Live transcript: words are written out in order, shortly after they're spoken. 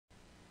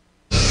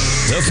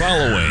The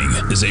following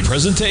is a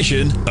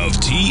presentation of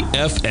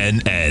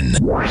TFNN.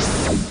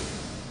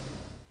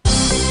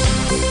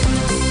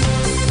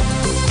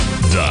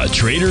 The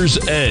Trader's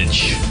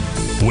Edge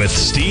with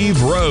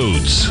Steve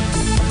Rhodes.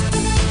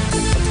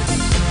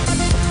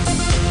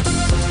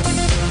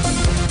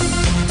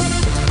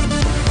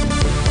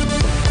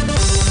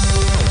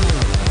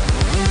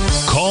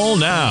 Call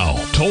now,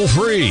 toll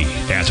free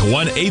at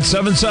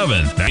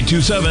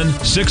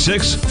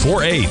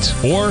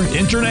 1-877-927-6648 or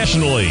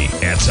internationally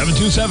at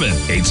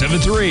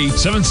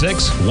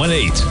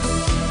 727-873-7618.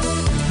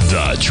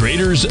 The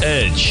Trader's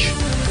Edge.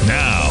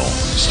 Now,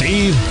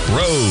 Steve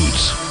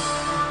Rhodes.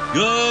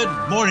 Good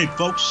morning,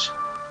 folks.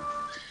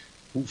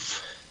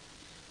 Oof.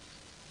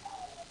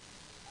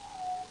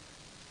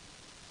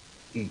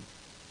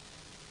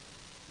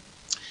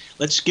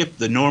 Let's skip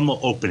the normal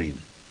opening.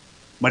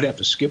 Might have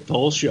to skip the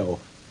whole show.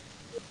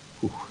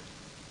 Oof.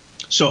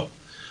 So,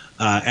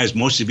 as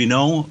most of you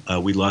know,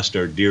 we lost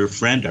our dear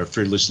friend, our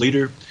fearless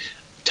leader,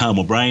 Tom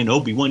O'Brien,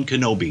 Obi-Wan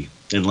Kenobi.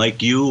 And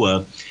like you,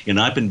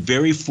 I've been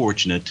very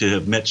fortunate to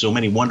have met so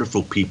many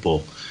wonderful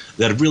people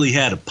that have really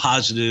had a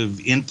positive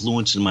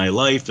influence in my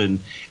life.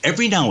 And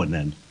every now and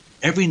then,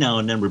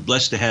 we're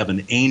blessed to have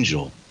an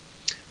angel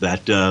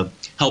that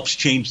helps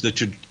change the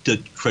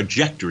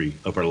trajectory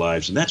of our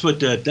lives. And that's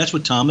what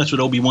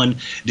Obi-Wan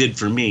did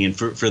for me. And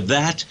for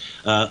that,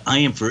 I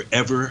am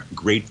forever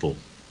grateful.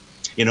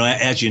 You know,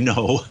 as you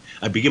know,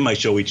 I begin my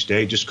show each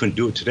day, just couldn't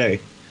do it today,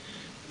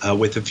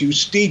 with a few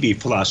Stevie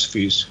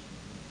philosophies.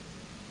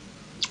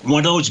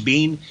 One of those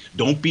being,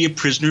 don't be a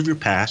prisoner of your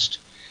past,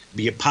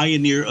 be a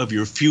pioneer of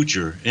your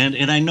future.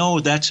 And I know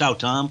that's how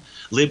Tom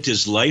lived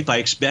his life. I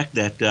expect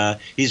that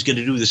he's going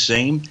to do the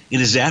same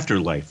in his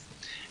afterlife.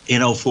 You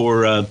know,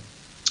 for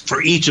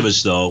each of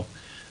us, though,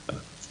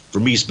 for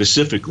me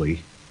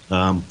specifically,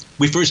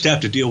 we first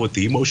have to deal with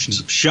the emotions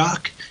of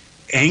shock,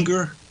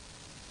 anger,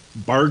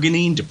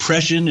 bargaining,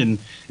 depression, and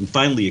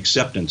finally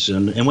acceptance.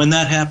 And when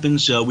that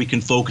happens, we can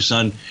focus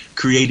on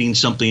creating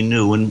something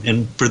new.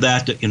 And for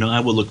that, I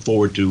will look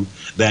forward to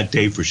that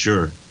day for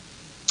sure.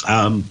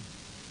 One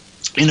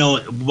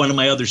of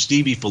my other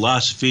Stevie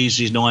philosophies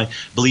is, I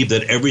believe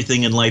that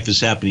everything in life is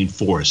happening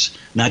for us,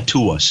 not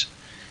to us.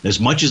 As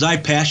much as I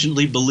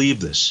passionately believe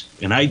this,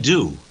 and I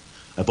do,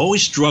 I've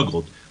always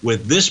struggled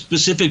with this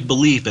specific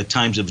belief at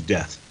times of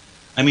death.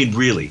 I mean,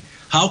 really,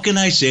 how can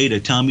I say to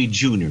Tommy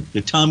Jr.,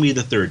 to Tommy III,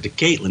 to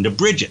Caitlin, to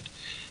Bridget,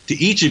 to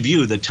each of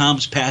you that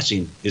Tom's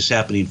passing is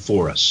happening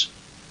for us?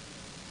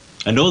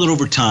 I know that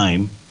over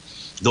time,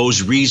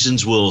 those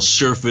reasons will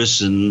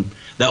surface, and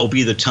that will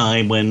be the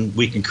time when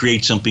we can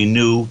create something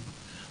new,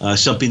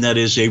 something that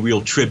is a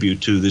real tribute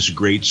to this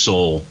great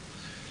soul.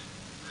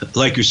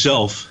 Like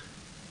yourself,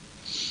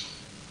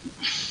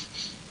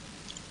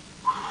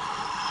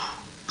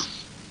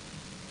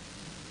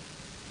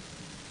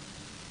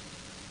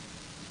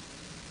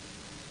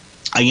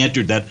 I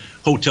entered that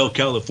Hotel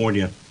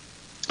California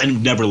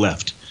and never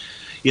left.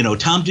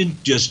 Tom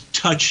didn't just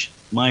touch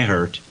my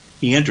heart,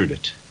 he entered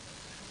it.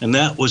 And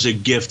that was a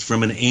gift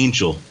from an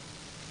angel.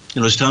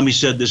 As Tommy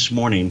said this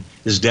morning,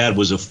 his dad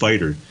was a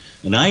fighter.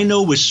 And I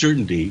know with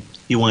certainty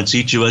he wants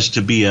each of us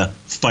to be a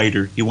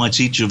fighter. He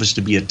wants each of us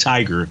to be a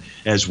tiger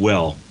as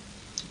well.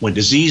 When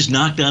disease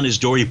knocked on his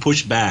door, he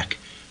pushed back.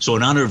 So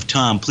in honor of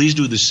Tom, please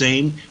do the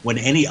same when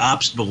any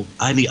obstacle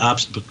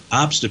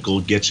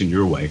gets in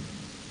your way.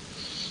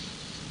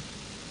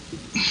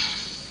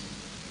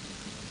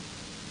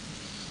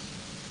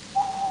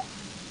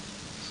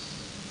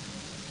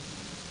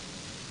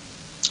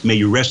 May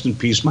you rest in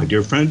peace, my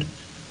dear friend.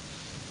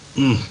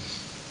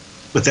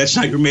 But that's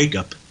not your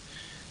makeup.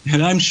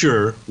 And I'm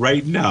sure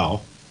right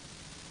now,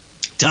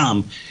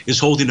 Tom is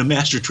holding a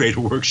master trader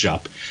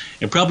workshop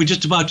and probably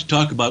just about to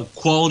talk about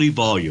quality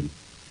volume.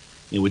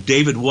 And with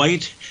David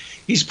White,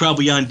 he's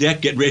probably on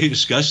deck getting ready to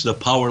discuss the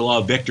Power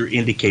Law Vector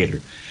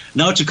Indicator.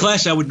 Now, it's a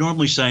class I would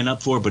normally sign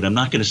up for, but I'm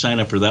not going to sign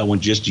up for that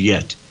one just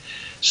yet.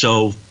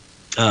 So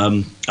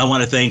I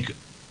want to thank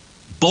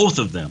both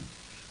of them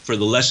for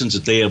the lessons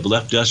that they have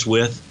left us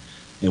with.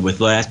 And with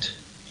that,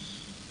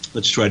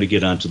 let's try to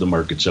get onto the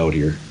markets out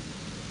here.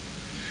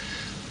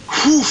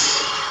 Whew.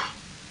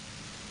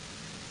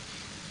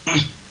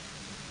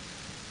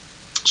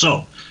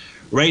 So,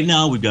 right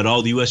now, we've got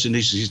all the U.S.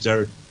 indices that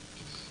are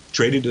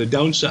trading to the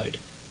downside.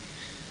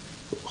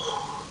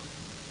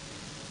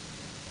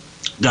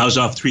 Dow's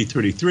off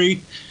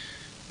 333,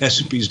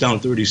 S&P's down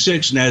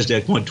 36,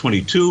 NASDAQ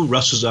 122,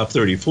 Russell's off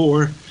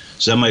 34,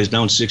 Semi's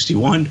down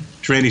 61,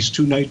 Tranny's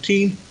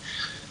 219.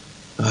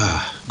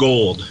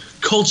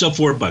 Gold's up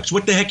 $4.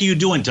 What the heck are you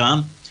doing,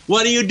 Tom?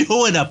 What are you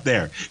doing up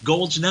there?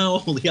 Gold's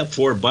now only up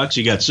 $4.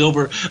 You got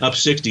silver up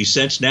 60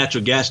 cents,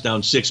 natural gas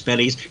down 6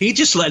 pennies. He's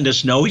just letting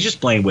us know. He's just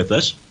playing with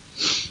us.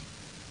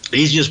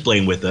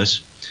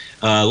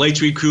 Light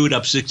sweet crude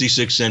up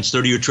 66 cents.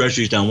 30-year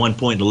Treasury's down 1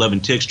 point and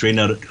 11 ticks, trading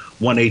out at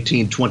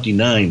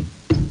 118.29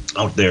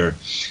 out there.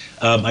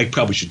 I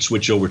probably should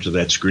switch over to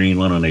that screen.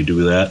 Why don't I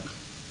do that?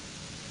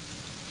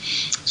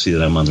 See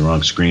that I'm on the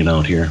wrong screen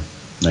out here.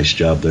 Nice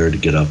job there to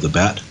get off the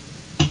bat.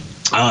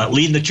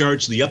 Leading the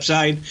charts to the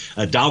upside,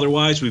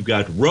 dollar-wise, we've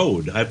got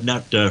Rhodes. I've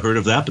not heard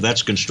of that, but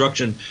that's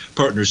Construction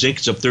Partners Inc.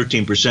 It's up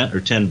 13%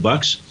 or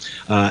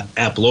 $10.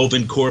 Apple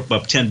Corp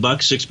up $10,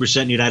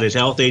 6%. United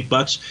Health $8,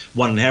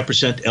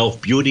 1.5%.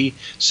 Elf Beauty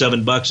 $7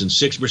 and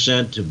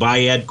 6%.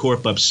 Viad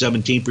Corp up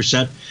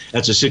 17%.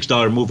 That's a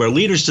 $6 move. Our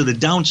leaders to the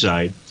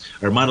downside.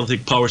 Our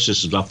monolithic power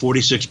system is about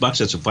 $46.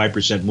 That's a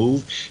 5%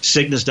 move.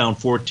 Cigna's down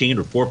 14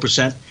 or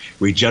 4%.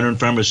 Regeneron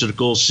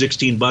Pharmaceuticals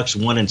 $16,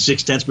 1 and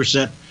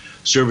 6/10%.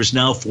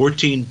 ServiceNow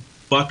 $14,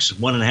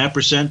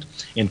 1.5%,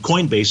 and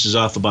Coinbase is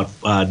off about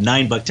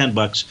 $9,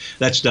 $10.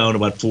 That's down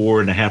about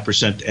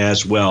 4.5%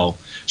 as well.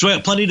 So we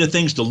have plenty of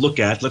things to look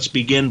at. Let's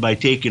begin by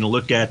taking a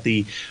look at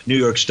the New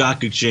York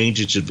Stock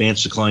Exchange, its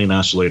advanced decline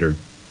oscillator.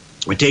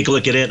 We take a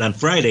look at it on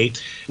Friday.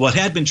 Well, it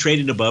had been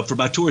trading above for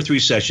about 2 or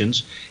 3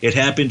 sessions. It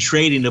had been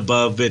trading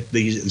above at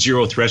the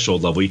zero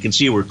threshold level. You can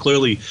see we're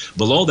clearly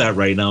below that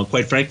right now.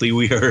 Quite frankly,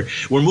 we're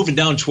moving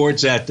down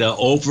towards that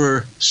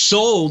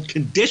oversold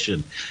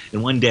condition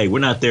in one day. We're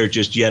not there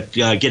just yet.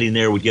 Getting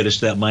there would get us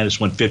to that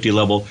minus 150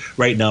 level.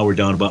 Right now, we're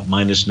down about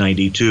minus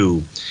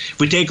 92. If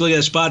we take a look at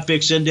the spot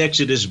VIX index,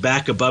 it is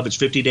back above its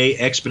 50-day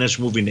exponential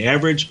moving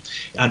average.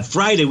 On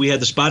Friday, we had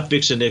the spot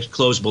VIX index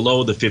close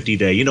below the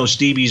 50-day. You know,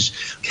 Stevie's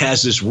has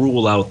this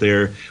rule out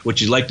there,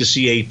 which you'd like to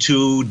see a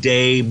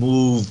 2-day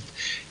move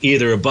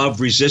either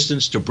above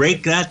resistance to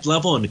break that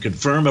level and to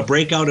confirm a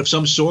breakout of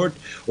some sort,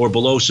 or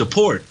below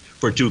support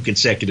for 2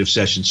 consecutive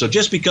sessions. So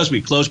just because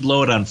we closed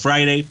below it on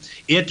Friday,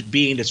 it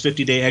being its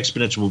 50-day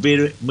exponential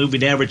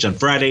moving average on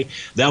Friday,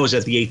 that was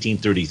at the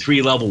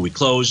 1833 level. We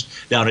closed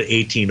down at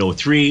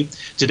 1803.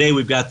 Today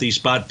we've got the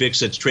spot VIX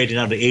that's trading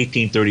out at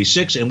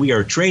 1836, and we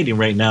are trading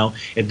right now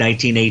at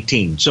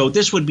 1918. So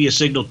this would be a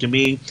signal to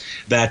me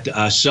that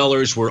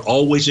sellers were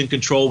always in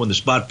control when the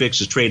spot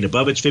VIX is trading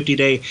above its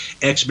 50-day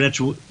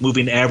exponential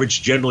moving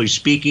average. Generally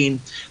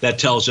speaking, that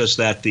tells us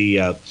that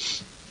the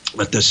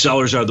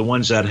sellers are the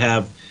ones that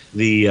have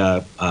the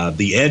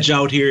edge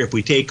out here. If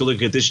we take a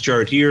look at this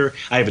chart here,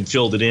 I haven't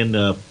filled it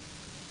in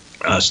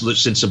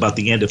since about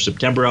the end of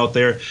September out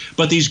there,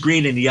 but these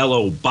green and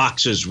yellow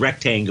boxes,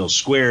 rectangles,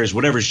 squares,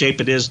 whatever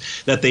shape it is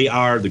that they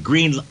are, the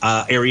green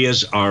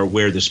areas are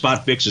where the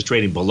spot VIX is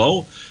trading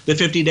below the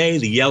 50-day,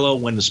 the yellow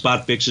when the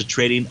spot VIX is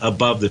trading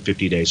above the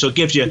 50-day. So it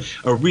gives you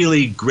a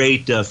really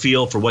great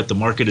feel for what the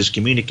market is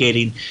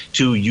communicating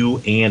to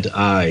you and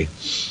I.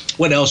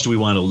 What else do we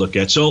want to look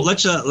at? So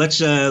let's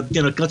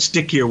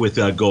stick here with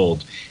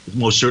gold,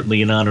 most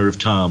certainly in honor of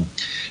Tom.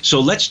 So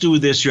let's do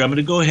this here. I'm going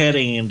to go ahead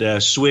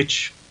and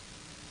switch.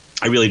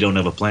 I really don't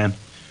have a plan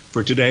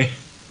for today.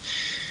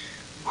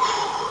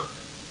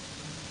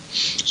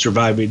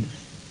 Surviving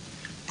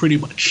pretty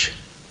much.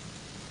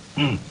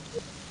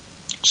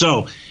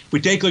 So if we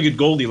take a look at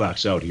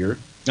Goldilocks out here,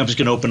 I'm just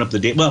going to open up the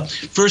data. Well,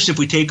 first, if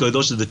we take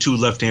those are the 2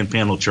 left-hand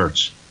panel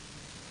charts.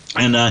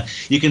 And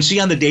you can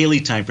see on the daily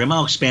time frame,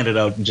 I'll expand it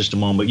out in just a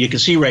moment. You can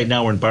see right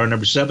now we're in bar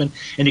number 7,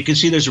 and you can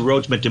see there's a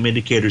Rhodes momentum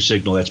indicator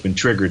signal that's been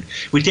triggered.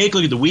 If we take a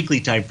look at the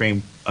weekly time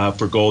frame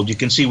for gold, you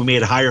can see we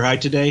made a higher high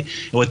today.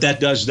 And what that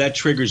does is that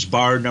triggers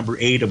bar number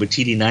 8 of a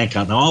TD9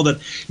 count. Now, all that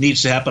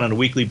needs to happen on a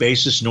weekly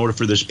basis in order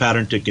for this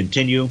pattern to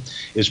continue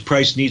is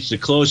price needs to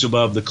close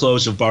above the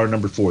close of bar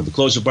number 4. The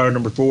close of bar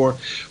number 4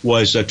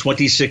 was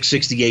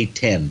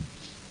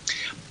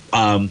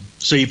 2668.10.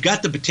 So you've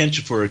got the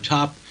potential for a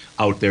top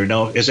out there.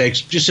 Now, as I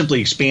just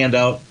simply expand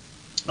out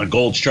a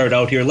gold chart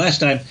out here, last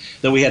time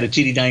that we had a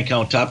TD9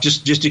 count top,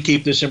 just to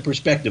keep this in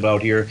perspective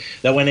out here,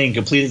 that went in and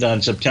completed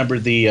on September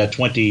the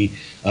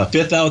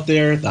 25th out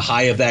there. The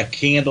high of that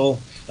candle,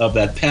 of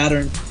that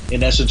pattern,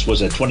 in essence,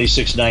 was at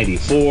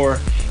 2694,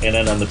 and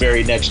then on the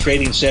very next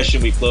trading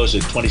session, we closed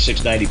at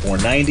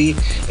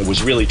 2694.90. It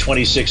was really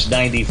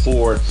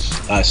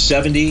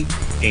 2694.70,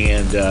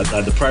 and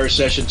on the prior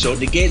session, so it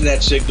negated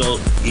that signal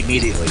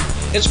immediately.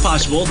 It's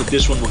possible that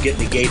this one will get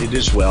negated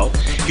as well.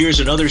 Here's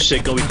another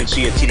signal. We can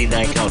see a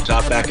TD9 count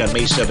top back on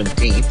May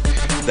 17th.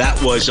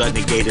 That was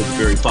negated the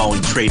very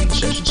following trading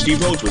session.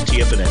 Steve Rhodes with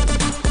TFNN.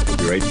 We'll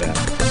be right back.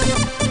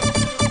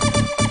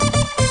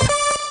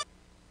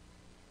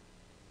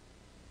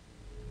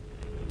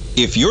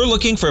 If you're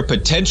looking for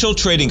potential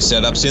trading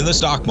setups in the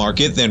stock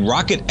market, then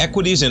Rocket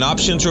Equities and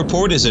Options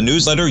Report is a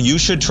newsletter you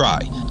should try.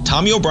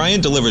 Tommy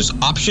O'Brien delivers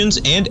options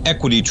and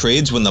equity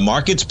trades when the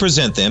markets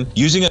present them,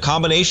 using a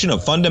combination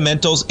of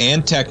fundamentals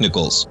and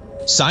technicals.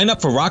 Sign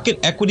up for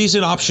Rocket Equities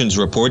and Options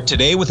Report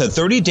today with a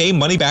 30-day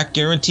money-back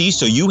guarantee,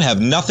 so you have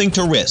nothing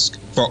to risk.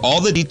 For all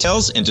the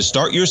details and to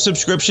start your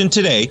subscription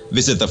today,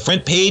 visit the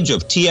front page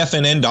of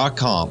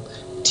TFNN.com.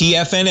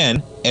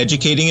 TFNN,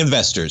 educating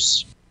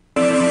investors.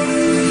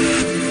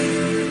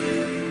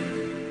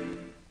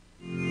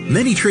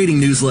 Many trading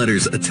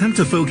newsletters attempt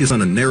to focus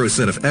on a narrow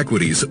set of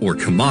equities or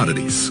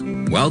commodities.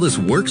 While this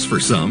works for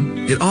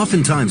some, it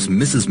oftentimes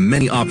misses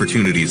many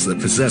opportunities that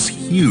possess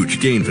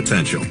huge gain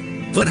potential.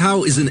 But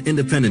how is an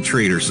independent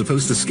trader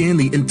supposed to scan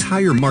the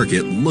entire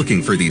market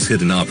looking for these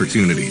hidden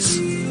opportunities?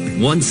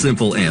 One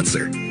simple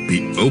answer: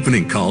 the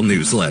Opening Call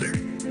newsletter.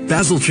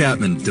 Basil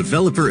Chapman,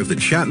 developer of the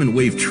Chapman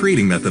Wave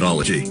trading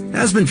methodology,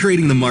 has been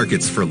trading the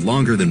markets for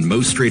longer than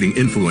most trading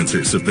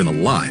influencers have been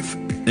alive.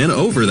 And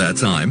over that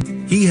time,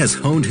 he has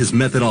honed his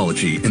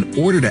methodology in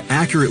order to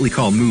accurately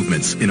call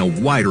movements in a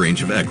wide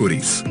range of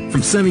equities,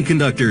 from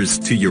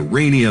semiconductors to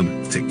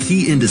uranium to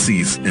key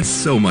indices and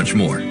so much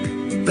more.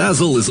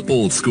 Basil is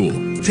old school,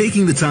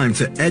 taking the time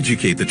to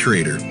educate the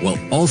trader while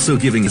also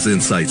giving his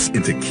insights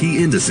into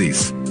key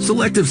indices,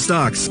 selective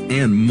stocks,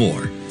 and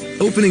more.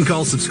 Opening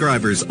call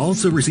subscribers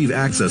also receive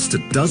access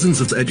to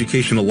dozens of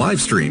educational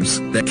live streams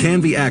that can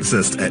be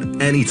accessed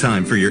at any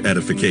time for your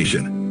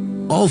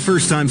edification. All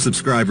first-time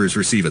subscribers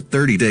receive a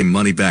 30-day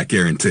money-back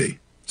guarantee.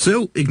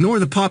 So ignore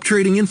the pop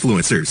trading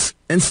influencers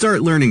and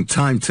start learning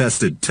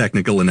time-tested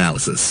technical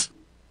analysis.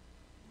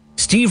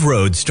 Steve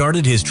Rhodes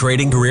started his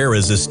trading career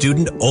as a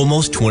student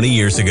almost 20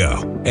 years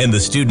ago, and the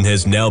student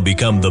has now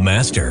become the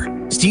master.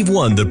 Steve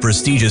won the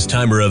prestigious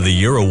Timer of the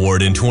Year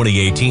award in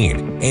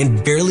 2018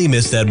 and barely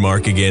missed that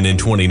mark again in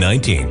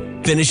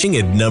 2019, finishing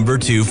at number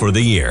 2 for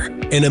the year.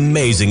 An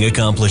amazing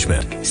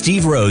accomplishment.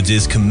 Steve Rhodes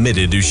is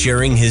committed to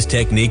sharing his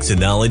techniques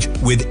and knowledge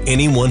with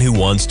anyone who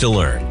wants to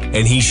learn,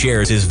 and he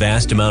shares his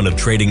vast amount of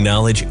trading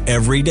knowledge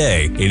every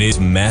day in his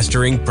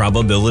Mastering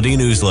Probability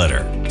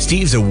newsletter.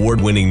 Steve's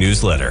award-winning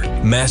newsletter,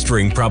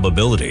 Mastering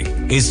Probability,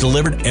 is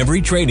delivered every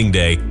trading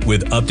day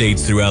with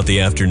updates throughout the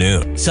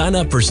afternoon. Sign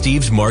up for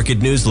Steve's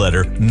market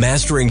newsletter,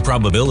 Mastering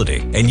Probability,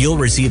 and you'll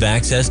receive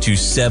access to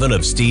 7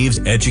 of Steve's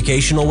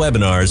educational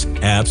webinars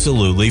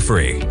absolutely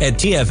free. At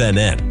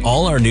TFNN,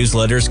 all our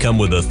newsletters come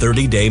with a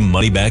 30-day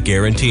money-back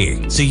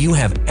guarantee, so you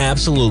have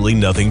absolutely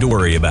nothing to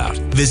worry about.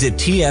 Visit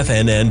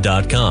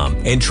TFNN.com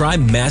and try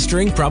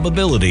Mastering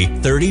Probability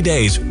 30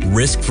 days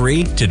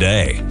risk-free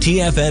today.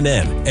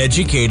 TFNN,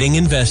 educating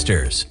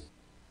investors.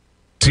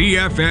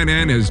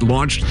 TFNN has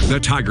launched The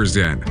Tiger's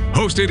Den,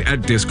 hosted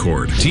at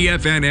Discord.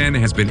 TFNN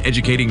has been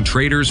educating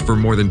traders for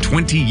more than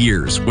 20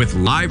 years with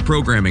live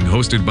programming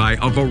hosted by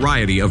a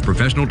variety of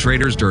professional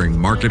traders during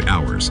market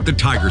hours. The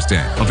Tiger's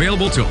Den,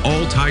 available to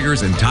all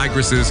tigers and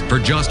tigresses for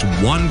just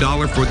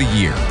 $1 for the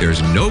year.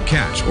 There's no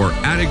catch or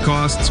added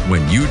costs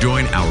when you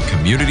join our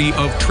community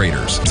of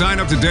traders. Sign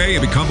up today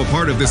and become a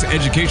part of this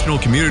educational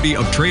community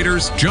of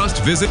traders.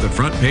 Just visit the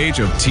front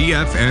page of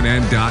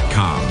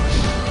TFNN.com.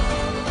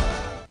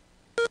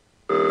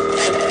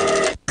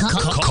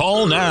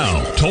 Call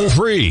now, toll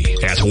free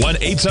at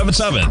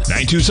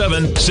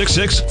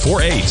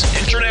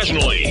 1-877-927-6648.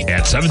 Internationally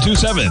at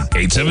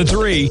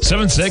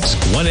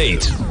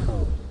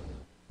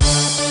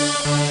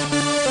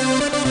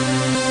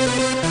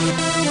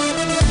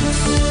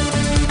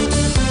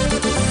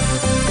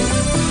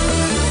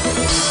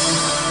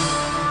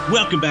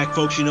Welcome back,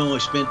 folks. You know, I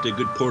spent a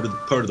good part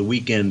of the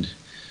weekend,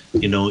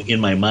 you know, in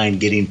my mind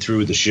getting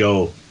through the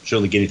show,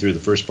 certainly getting through the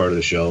first part of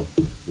the show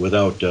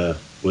without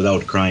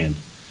crying.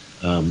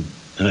 And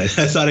I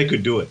thought I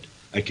could do it.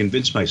 I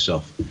convinced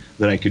myself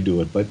that I could do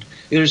it. But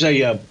there's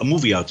a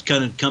movie out. It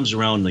kind of comes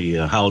around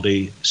the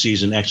holiday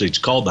season. Actually, it's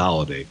called The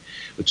Holiday,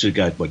 which has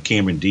got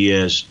Cameron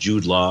Diaz,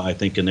 Jude Law, I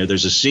think, in there.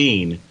 There's a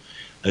scene,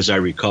 as I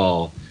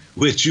recall,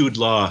 with Jude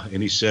Law,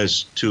 and he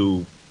says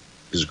to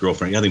his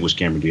girlfriend, I think it was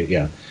Cameron Diaz,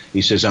 yeah.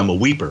 He says, "I'm a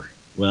weeper."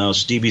 Well,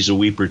 Stevie's a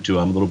weeper, too.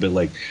 I'm a little bit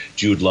like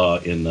Jude Law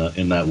in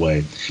that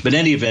way. But in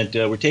any event,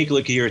 we're taking a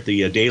look here at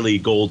the daily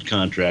gold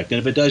contract. And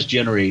if it does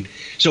generate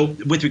 – so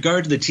with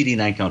regard to the TD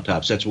 9-count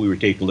tops, that's what we were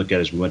taking a look at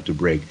as we went to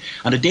break.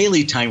 On a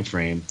daily time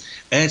frame,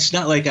 it's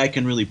not like I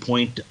can really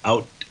point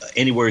out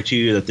anywhere to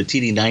you that the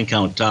TD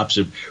 9-count tops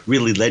have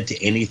really led to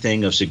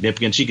anything of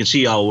significance. You can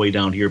see all the way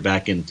down here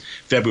back in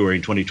February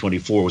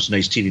 2024 was a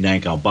nice TD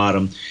 9-count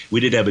bottom.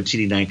 We did have a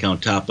TD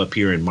 9-count top up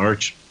here in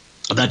March.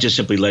 That just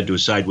simply led to a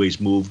sideways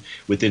move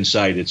with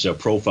inside its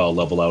profile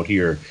level out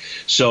here.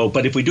 So,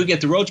 but if we do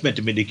get the Rhodes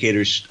Momentum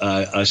Indicators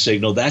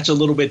signal, that's a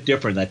little bit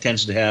different. That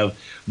tends to have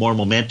more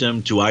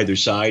momentum to either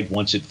side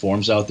once it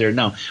forms out there.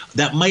 Now,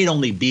 that might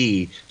only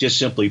be just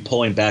simply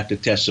pulling back to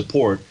test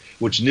support,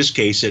 which in this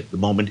case at the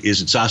moment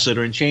is its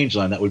oscillator and change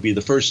line. That would be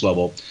the first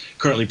level,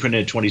 currently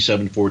printed at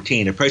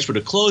 27.14. If price were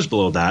to close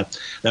below that,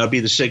 that would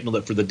be the signal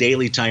that for the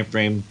daily time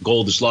frame,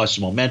 gold has lost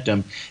some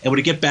momentum and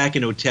would get back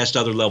into test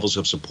other levels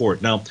of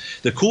support. Now,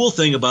 the cool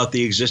thing about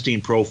the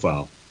existing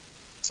profile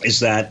is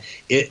that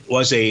it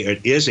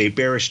is a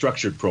bearish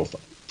structured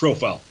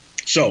profile.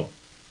 So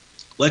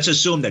let's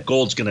assume that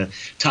gold's going to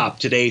top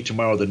today,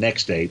 tomorrow, the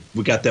next day.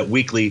 We got that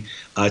weekly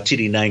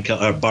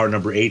TD9 bar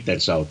number 8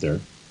 that's out there.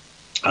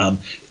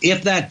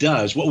 If that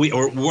does,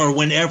 or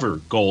whenever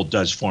gold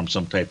does form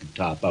some type of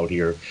top out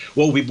here,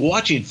 what we'll be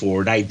watching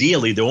for, and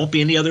ideally there won't be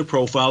any other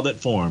profile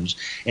that forms,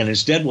 and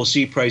instead we'll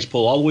see price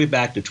pull all the way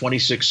back to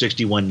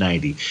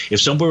 2661.90.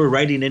 If somebody were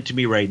writing into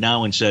me right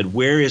now and said,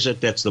 where is it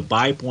that's the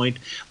buy point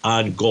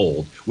on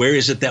gold? Where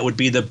is it that would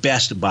be the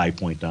best buy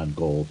point on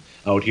gold?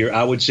 out here.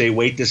 I would say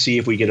wait to see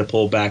if we get a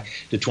pullback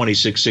to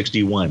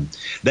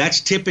 26.61. That's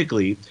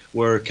typically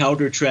where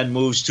counter trend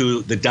moves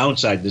to the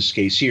downside in this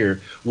case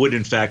here would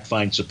in fact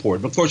find support.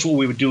 And of course, what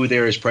we would do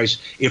there is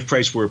if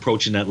price were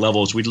approaching that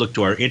level, is we'd look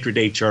to our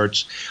intraday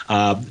charts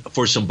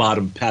for some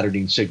bottom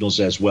patterning signals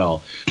as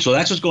well. So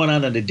that's what's going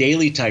on the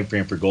daily time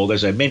frame for gold.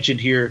 As I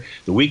mentioned here,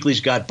 the weekly's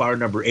got bar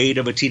number 8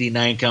 of a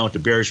TD9 count. The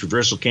bearish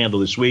reversal candle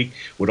this week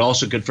would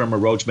also confirm a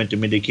Rhodes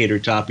momentum indicator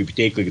top. If you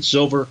take a look at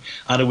silver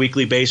on a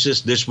weekly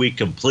basis, this week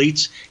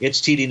completes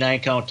its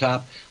TD9 count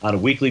top on a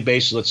weekly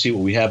basis. Let's see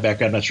what we have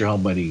back. I'm not sure how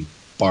many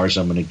bars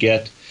I'm going to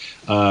get.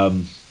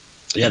 The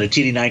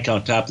TD9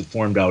 count top that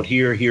formed out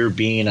here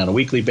being on a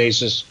weekly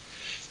basis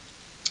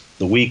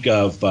the week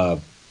of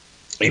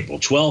April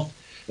 12th.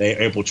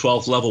 The April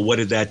 12th level, what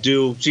did that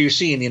do? So you're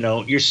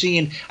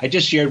seeing, I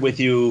just shared with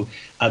you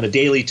on the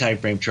daily time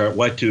frame chart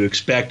what to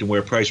expect and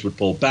where price would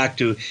pull back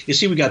to. You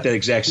see we got that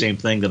exact same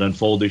thing that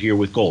unfolded here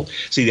with gold.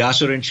 See, the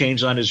oscillator and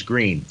change line is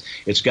green.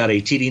 It's got a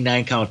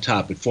TD9 count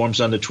top. It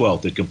forms on the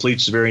 12th. It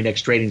completes the very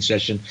next trading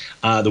session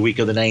the week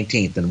of the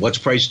 19th. And what's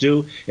price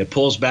do? It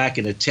pulls back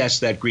and it tests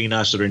that green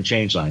oscillator and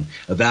change line.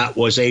 That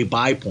was a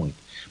buy point.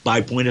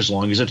 Buy point as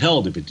long as it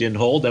held. If it didn't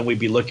hold, then we'd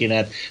be looking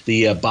at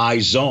the buy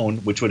zone,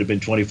 which would have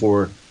been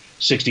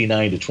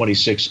 24.69 to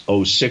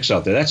 26.06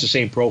 out there. That's the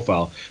same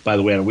profile, by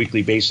the way, on a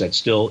weekly basis. That's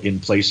still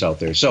in place out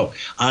there. So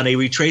on a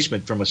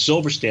retracement from a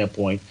silver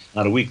standpoint,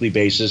 on a weekly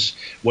basis,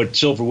 what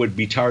silver would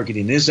be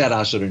targeting is that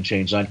oscillator and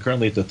change line,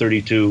 currently at the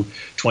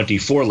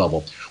 32.24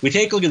 level. We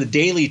take a look at the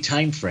daily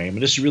time frame,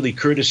 and this is really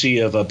courtesy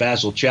of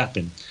Basil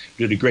Chapman.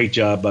 Did a great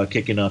job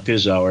kicking off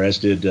his hour, as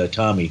did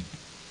Tommy.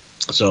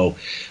 So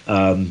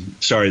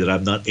sorry that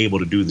I'm not able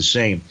to do the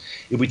same.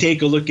 If we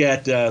take a look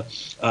at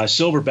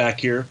silver back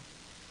here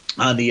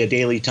on the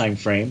daily time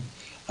frame,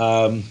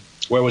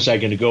 where was I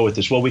going to go with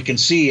this? Well, we can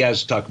see,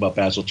 as talk about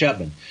Basil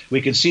Chapman,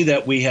 we can see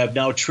that we have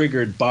now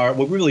triggered bar.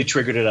 We really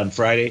triggered it on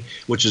Friday,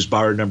 which is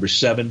bar number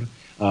 7,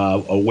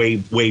 a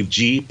wave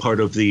G, part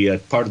of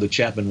the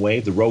Chapman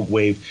wave, the rogue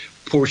wave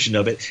portion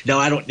of it. Now,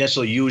 I don't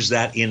necessarily use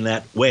that in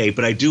that way,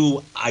 but I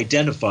do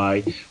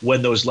identify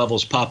when those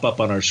levels pop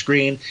up on our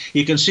screen.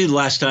 You can see the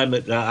last time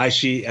that I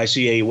see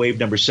a wave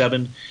number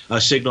 7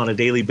 signal on a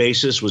daily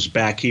basis was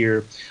back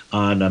here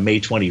on May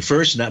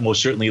 21st, and that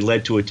most certainly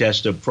led to a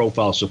test of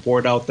profile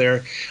support out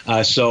there.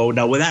 So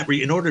now with that,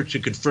 in order to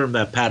confirm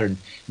that pattern,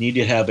 you need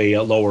to have a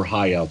lower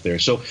high out there.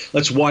 So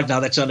let's watch. Now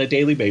that's on a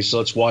daily basis. So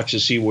let's watch to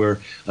see where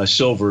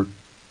silver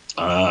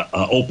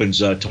opens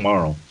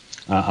tomorrow.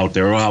 Out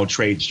there, or how it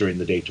trades during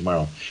the day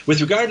tomorrow.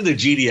 With regard to the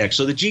GDX,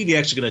 so the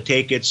GDX is going to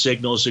take its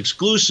signals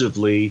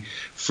exclusively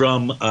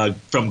from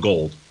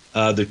gold.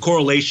 The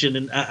correlation,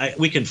 and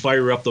we can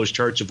fire up those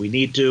charts if we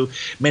need to.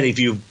 Many of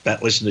you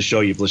that listen to the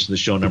show, you've listened to the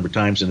show a number of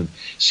times and have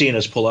seen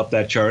us pull up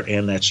that chart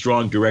and that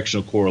strong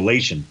directional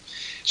correlation.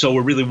 So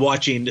we're really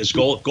watching as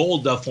gold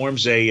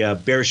forms a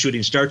bear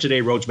shooting start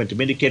today, Rhodes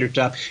momentum indicator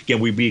top. Again,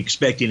 we'd be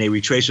expecting a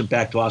retracement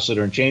back to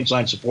oscillator and change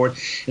line support.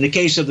 In the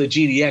case of the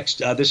GDX,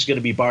 this is going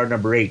to be bar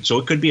number 8, so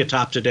it could be a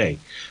top today,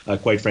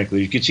 quite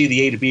frankly. You can see the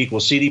A to B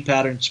equals CD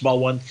pattern, small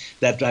one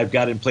that I've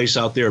got in place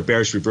out there. A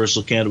bearish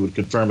reversal candle would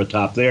confirm a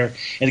top there.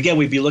 And again,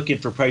 we'd be looking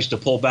for price to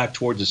pull back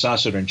towards this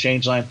oscillator and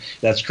change line.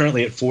 That's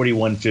currently at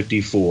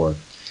 41.54.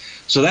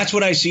 So that's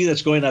what I see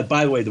that's going on.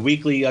 By the way, the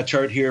weekly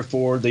chart here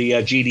for the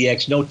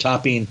GDX, no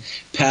topping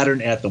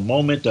pattern at the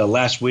moment.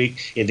 Last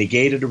week, it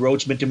negated a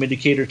Rhodes momentum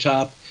indicator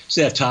top.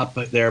 See that top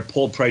there,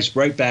 pulled price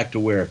right back to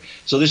where.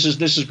 So this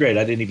is great.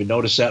 I didn't even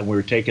notice that when we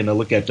were taking a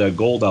look at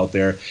gold out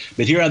there.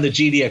 But here on the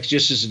GDX,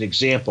 just as an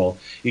example,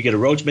 you get a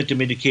Rhodes momentum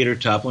indicator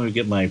top. Let me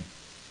get my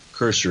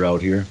cursor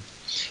out here.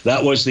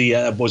 That was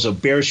a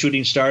bear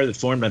shooting star that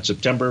formed on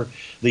September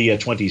the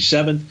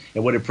 27th.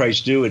 And what did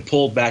price do? It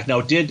pulled back. Now,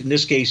 it did in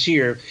this case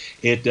here.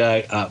 It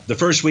the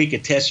first week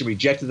it tested,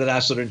 rejected that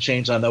oscillator and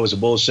change line. That was a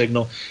bullish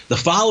signal. The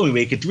following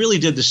week it really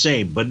did the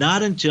same, but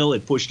not until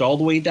it pushed all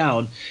the way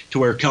down to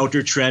where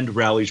counter trend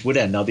rallies would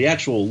end. Now, the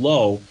actual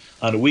low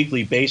on a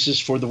weekly basis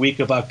for the week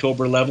of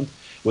October 11th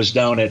was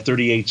down at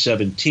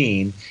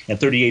 38.17, and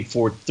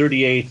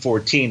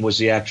 38.14 was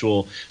the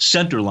actual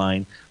center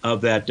line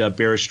of that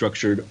bearish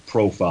structured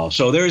profile.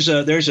 So there's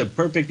a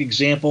perfect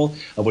example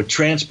of what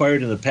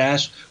transpired in the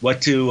past,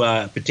 what to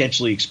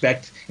potentially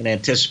expect and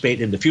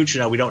anticipate in the future.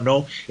 Now, we don't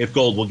know if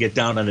gold will get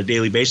down on a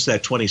daily basis,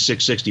 that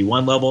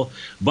 26.61 level,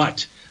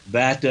 but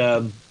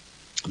that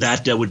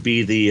would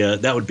be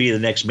the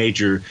next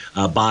major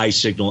buy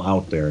signal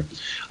out there.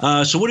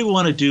 So what do we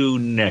want to do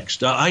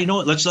next? I know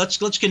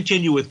let's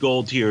continue with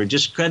gold here and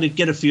just kind of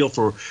get a feel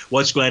for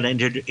what's going on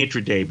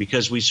intraday,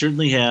 because we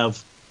certainly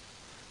have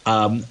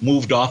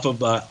moved off of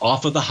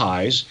the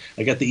highs.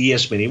 I got the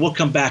ES mini. We'll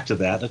come back to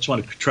that. I just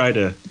want to try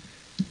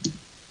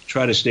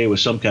to stay with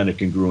some kind of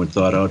congruent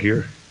thought out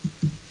here.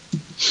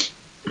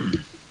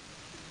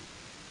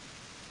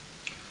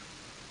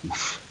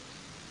 Oof.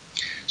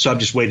 So I'm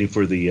just waiting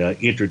for the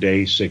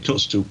intraday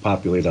signals to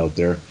populate out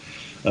there.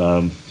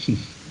 Come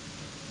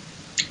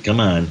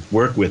on,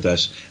 work with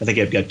us. I think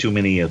I've got too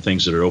many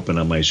things that are open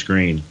on my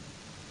screen.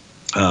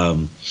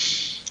 Come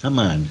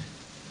on.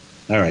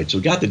 All right, so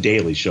we got the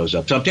daily shows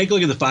up. So I'm taking a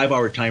look at the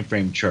 5-hour time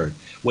frame chart.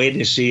 Waiting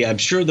to see. I'm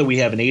sure that we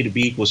have an A to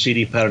B equals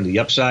CD pattern to the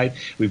upside.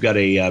 We've got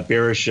a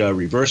bearish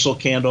reversal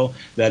candle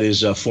that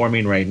is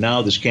forming right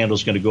now. This candle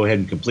is going to go ahead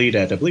and complete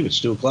at, I believe it's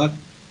 2 o'clock.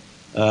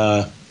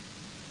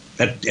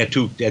 At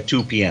 2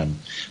 p.m.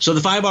 So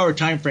the 5-hour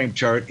time frame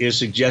chart is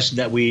suggesting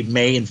that we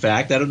may, in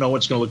fact, I don't know what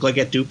it's going to look like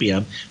at 2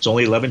 p.m. It's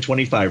only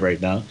 11:25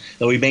 right now.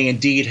 That we may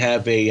indeed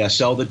have a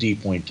sell the D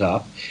point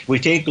top. We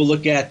take a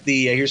look at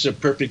the here's a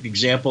perfect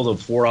example of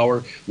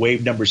 4-hour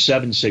wave number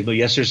 7 signal.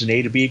 Yes, there's an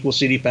A to B equals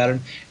CD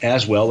pattern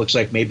as well. Looks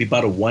like maybe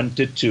about a 1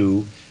 to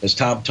 2. As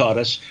Tom taught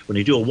us, when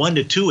you do a 1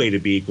 to 2 A to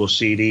B equals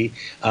CD,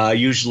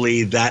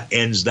 usually that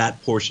ends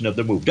that portion of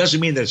the move. Doesn't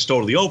mean that it's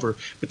totally over,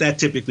 but that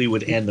typically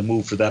would end the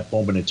move for that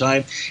moment in time.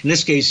 In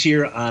this case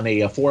here on a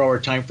 4-hour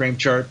time frame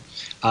chart,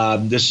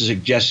 this is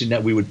suggesting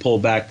that we would pull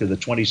back to the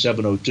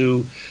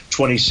 2702,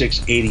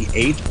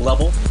 2688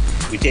 level.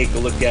 We take a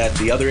look at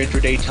the other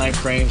intraday time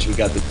frames. We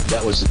got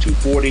that was the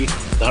 240,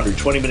 the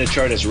 120-minute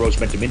chart as a Rhodes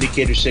momentum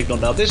indicator signal.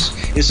 Now this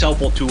is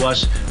helpful to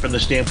us from the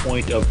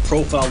standpoint of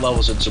profile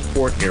levels and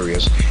support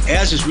areas,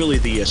 as is really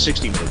the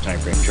 60-minute time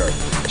frame chart.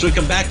 So we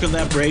come back from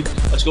that break.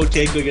 Let's go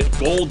take a look at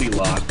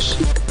Goldilocks,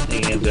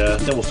 and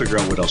then we'll figure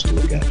out what else to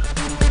look at.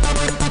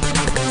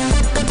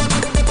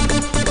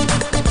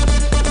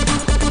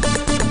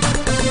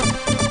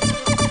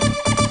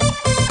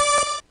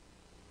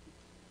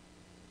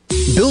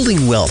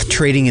 Building wealth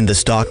trading in the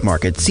stock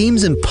market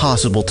seems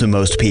impossible to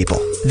most people.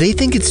 They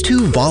think it's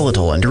too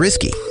volatile and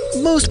risky.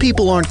 Most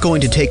people aren't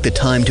going to take the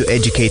time to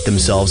educate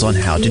themselves on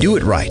how to do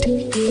it right.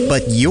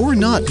 But you're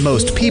not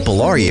most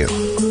people, are you?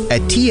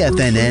 At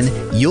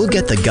TFNN, you'll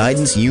get the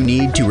guidance you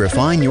need to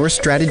refine your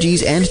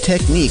strategies and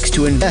techniques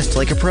to invest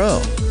like a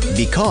pro.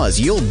 Because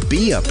you'll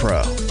be a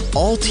pro.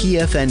 All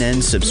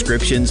TFNN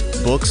subscriptions,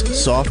 books,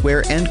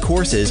 software, and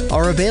courses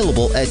are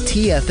available at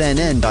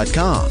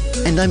TFNN.com.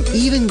 And I'm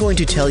even going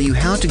to tell you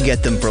how to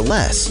get them for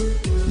less.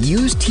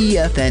 Use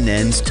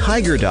TFNN's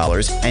Tiger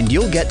Dollars and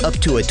you'll get up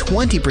to a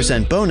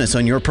 20% bonus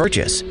on your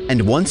purchase.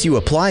 And once you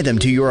apply them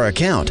to your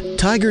account,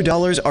 Tiger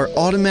Dollars are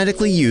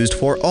automatically used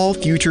for all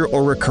future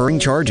or recurring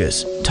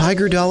charges.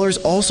 Tiger Dollars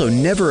also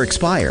never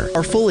expire,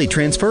 are fully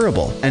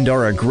transferable, and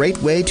are a great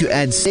way to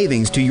add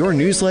savings to your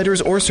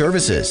newsletters or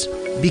services.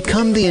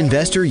 Become the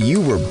investor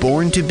you were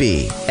born to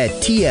be at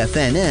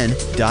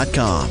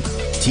TFNN.com.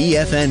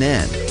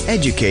 TFNN,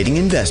 educating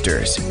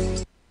investors.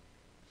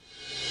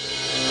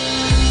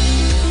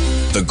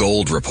 The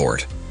Gold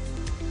Report.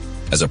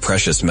 As a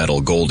precious metal,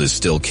 gold is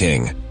still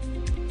king.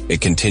 It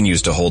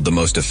continues to hold the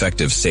most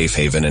effective safe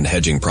haven and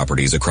hedging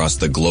properties across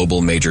the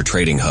global major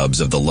trading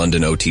hubs of the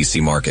London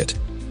OTC market,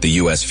 the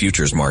U.S.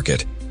 futures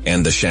market,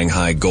 and the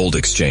Shanghai Gold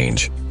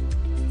Exchange.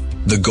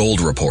 The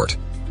Gold Report.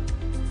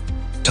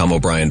 Tom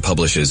O'Brien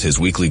publishes his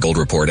weekly Gold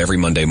Report every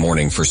Monday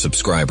morning for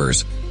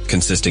subscribers,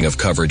 consisting of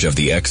coverage of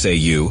the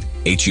XAU,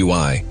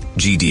 HUI,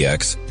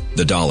 GDX,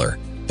 the dollar,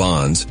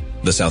 bonds,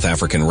 the South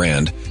African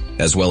rand,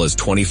 as well as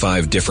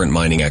 25 different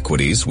mining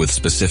equities with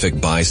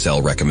specific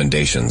buy-sell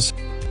recommendations.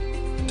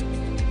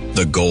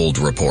 The Gold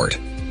Report.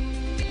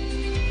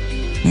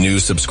 New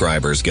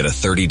subscribers get a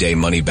 30-day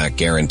money-back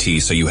guarantee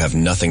so you have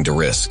nothing to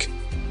risk.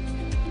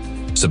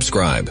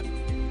 Subscribe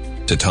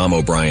to Tom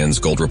O'Brien's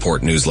Gold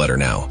Report newsletter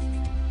now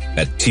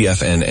at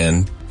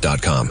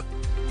TFNN.com.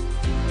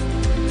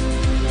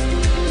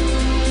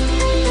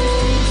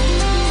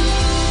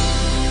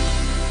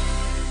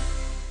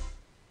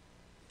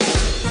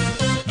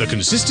 The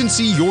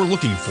consistency you're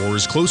looking for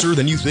is closer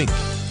than you think.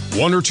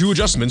 1 or 2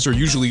 adjustments are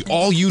usually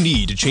all you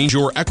need to change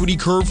your equity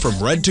curve from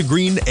red to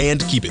green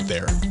and keep it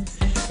there.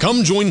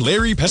 Come join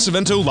Larry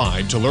Pesavento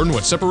live to learn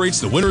what separates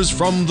the winners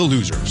from the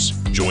losers.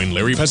 Join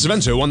Larry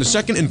Pesavento on the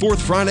 2nd and 4th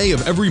Friday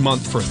of every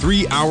month for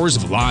 3 hours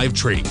of live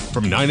trading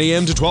from 9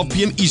 a.m. to 12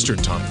 p.m. Eastern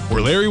Time,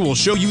 where Larry will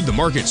show you the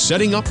market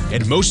setting up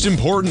and, most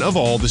important of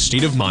all, the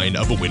state of mind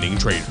of a winning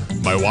trader.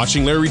 By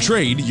watching Larry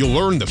trade, you'll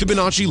learn the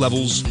Fibonacci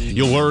levels,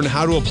 you'll learn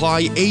how to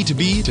apply A to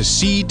B to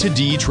C to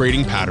D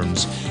trading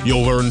patterns,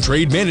 you'll learn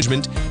trade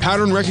management,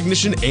 pattern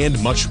recognition,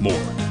 and much more.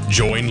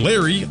 Join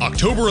Larry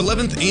October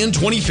 11th and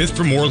 25th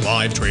for more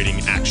live trading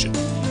action.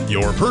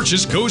 Your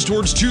purchase goes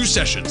towards 2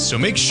 sessions, so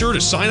make sure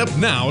to sign up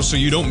now so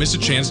you don't miss a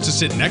chance to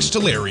sit next to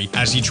Larry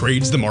as he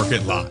trades the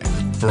market live.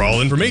 For all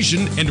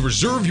information and to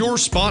reserve your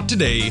spot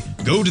today,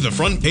 go to the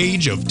front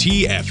page of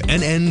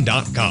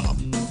TFNN.com.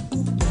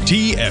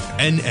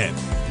 TFNN,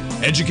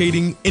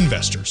 educating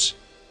investors.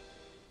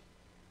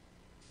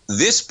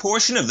 This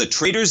portion of the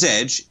Trader's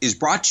Edge is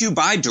brought to you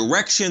by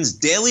Direxion's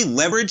daily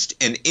leveraged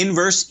and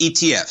inverse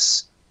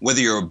ETFs.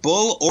 Whether you're a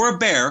bull or a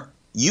bear,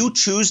 you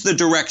choose the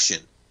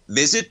direction.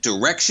 Visit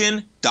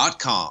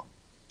Direxion.com.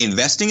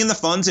 Investing in the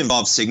funds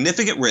involves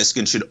significant risk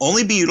and should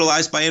only be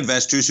utilized by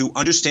investors who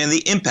understand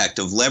the impact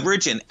of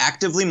leverage and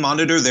actively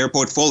monitor their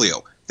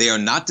portfolio. They are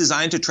not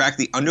designed to track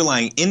the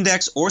underlying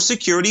index or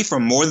security for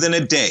more than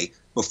a day.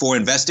 Before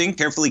investing,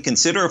 carefully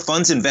consider a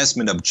fund's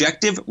investment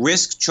objective,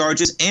 risk,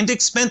 charges, and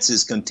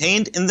expenses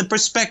contained in the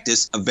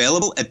prospectus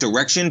available at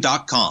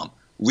Direxion.com.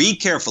 Read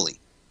carefully.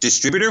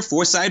 Distributor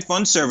Foreside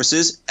Fund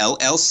Services,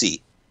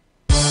 LLC.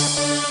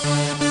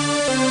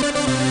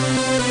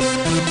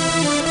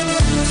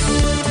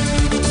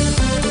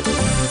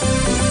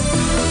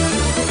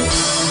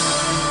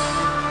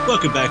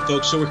 Welcome back,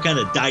 folks. So we're kind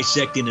of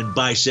dissecting and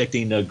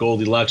bisecting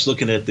Goldilocks,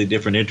 looking at the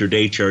different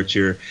intraday charts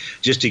here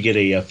just to get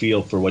a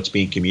feel for what's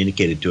being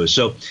communicated to us.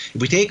 So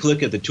if we take a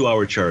look at the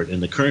 2-hour chart,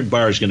 and the current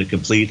bar is going to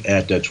complete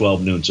at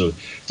 12 noon, so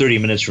 30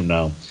 minutes from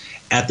now.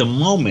 At the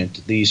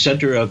moment, the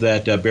center of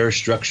that bear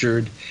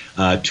structured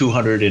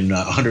 200 and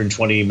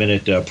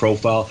 120-minute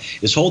profile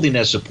is holding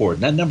that support.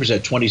 And that number's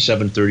at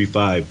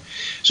 27.35.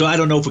 So I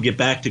don't know if we'll get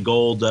back to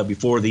gold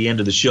before the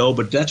end of the show,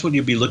 but that's what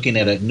you'll be looking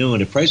at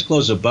noon. If price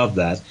closes above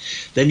that,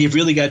 then you've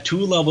really got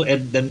two levels,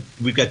 and then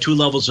we've got two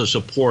levels of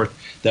support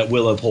that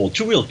will uphold,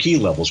 two real key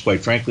levels, quite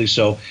frankly.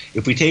 So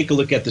if we take a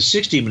look at the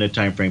 60-minute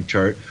time frame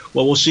chart,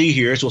 what we'll see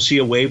here is we'll see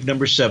a wave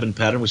number 7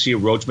 pattern. We'll see a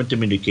Rhodes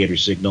momentum indicator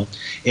signal.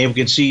 And we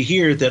can see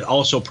here that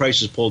also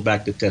prices pulled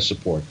back to test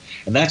support.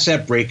 And that's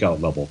that breakout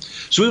level.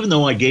 So even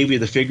though I gave you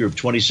the figure of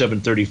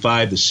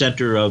 27.35, the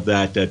center of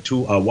that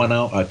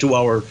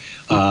 2-hour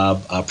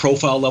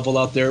profile level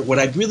out there, what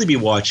I'd really be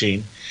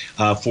watching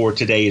for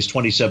today is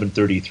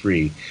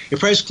 27.33. If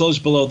price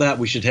closed below that,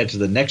 we should head to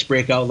the next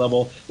breakout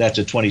level. That's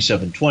at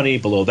 27.20.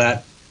 Below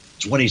that,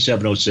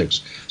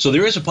 27.06. So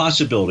there is a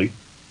possibility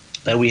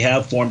that we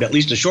have formed at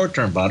least a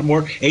short-term bottom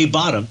or a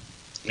bottom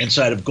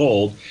inside of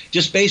gold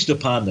just based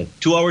upon the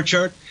 2-hour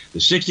chart, the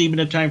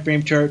 60-minute time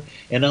frame chart,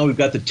 and now we've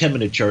got the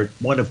 10-minute chart,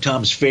 one of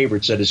Tom's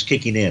favorites that is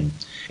kicking in.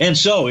 And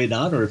so in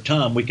honor of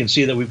Tom, we can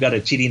see that we've got a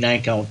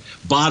TD9 count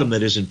bottom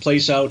that is in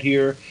place out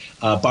here.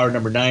 Bar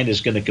number 9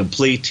 is going to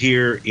complete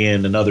here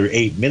in another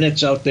 8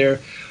 minutes out there.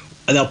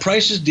 Now,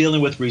 price is dealing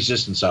with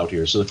resistance out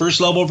here. So the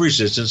first level of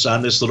resistance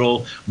on this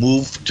little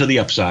move to the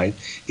upside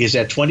is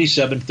at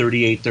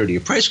 27.38.30.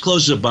 If price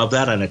closes above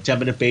that on a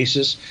 10-minute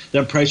basis,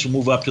 then price will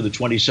move up to the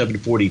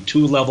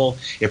 27.42 level.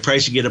 If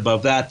price can get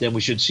above that, then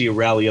we should see a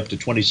rally up to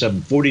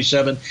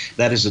 27.47.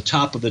 That is the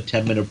top of the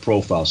 10-minute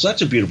profile. So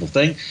that's a beautiful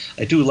thing.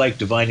 I do like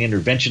divine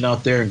intervention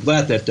out there, and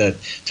glad that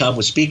Tom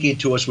was speaking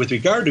to us with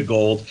regard to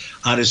gold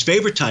on his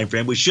favorite time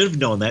frame. We should have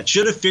known that,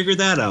 should have figured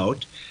that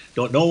out.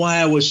 Don't know why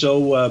I was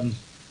so...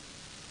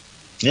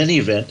 in any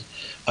event,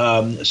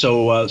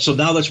 so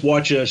now let's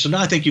watch. So now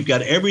I think you've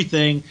got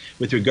everything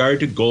with regard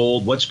to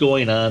gold, what's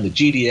going on, the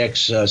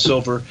GDX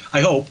silver,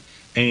 I hope.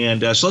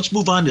 And so let's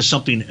move on to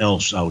something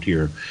else out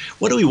here.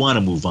 What do we want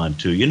to move on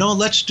to? You know,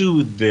 let's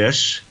do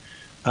this.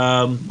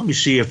 Let me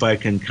see if I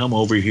can come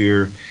over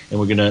here, and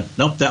we're gonna.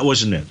 Nope, that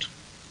wasn't it.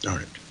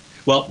 Darn it.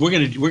 Well, we're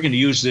gonna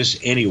use this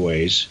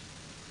anyways.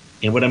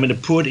 And what I'm going to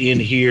put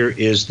in here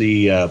is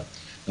the.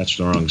 That's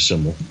the wrong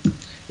symbol.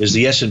 Is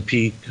the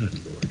S&P.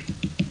 Good Lord.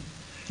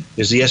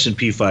 Is the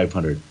S&P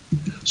 500.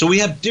 So we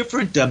have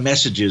different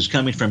messages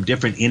coming from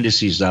different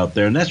indices out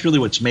there, and that's really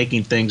what's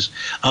making things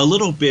a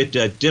little bit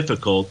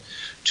difficult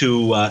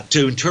to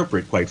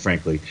interpret, quite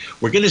frankly.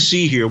 We're going to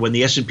see here when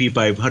the S&P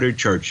 500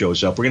 chart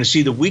shows up, we're going to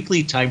see the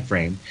weekly time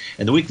frame,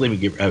 and the weekly, let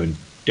me get, I haven't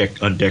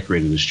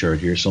undecorated this chart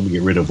here, so let me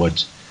get rid of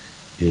what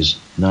is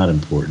not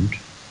important.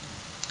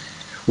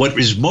 What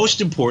is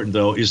most important,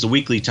 though, is the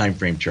weekly time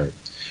frame chart.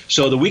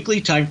 So the weekly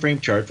time frame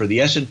chart for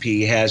the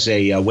S&P has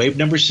a wave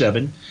number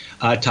 7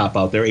 top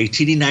out there, a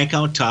TD9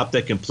 count top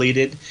that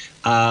completed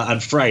on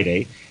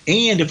Friday.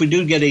 And if we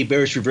do get a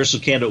bearish reversal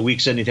candle at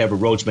week's end, you'd have a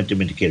Rhodes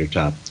momentum indicator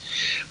top.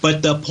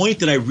 But the point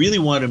that I really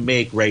want to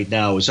make right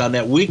now is on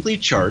that weekly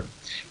chart,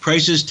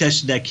 prices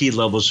testing that key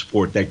level of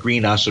support, that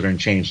green oscillator and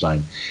change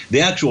line. The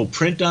actual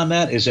print on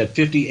that is at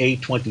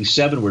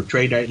 58.27. We're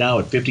trading right now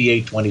at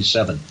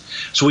 58.27.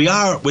 So we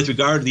are, with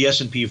regard to the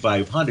S&P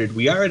 500,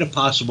 we are at a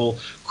possible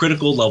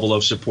critical level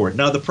of support.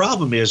 Now, the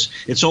problem is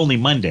it's only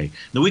Monday.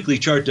 The weekly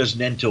chart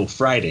doesn't end until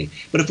Friday.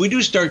 But if we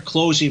do start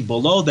closing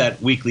below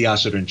that weekly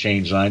oscillator and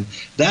change line,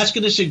 that's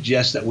going to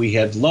suggest that we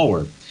head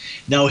lower.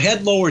 Now,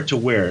 head lower to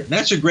where?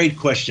 That's a great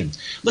question.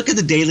 Look at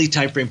the daily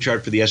time frame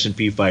chart for the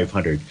S&P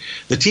 500.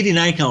 The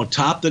TD9 count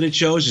top that it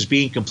shows is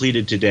being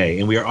completed today,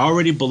 and we are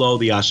already below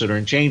the oscillator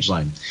and change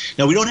line.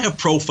 Now, we don't have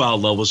profile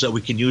levels that we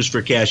can use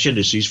for cash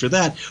indices. For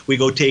that, we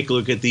go take a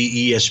look at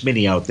the ES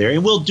Mini out there,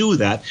 and we'll do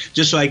that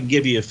just so I can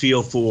give you a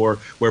feel for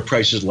where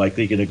price is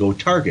likely going to go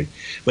target.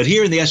 But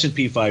here in the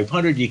S&P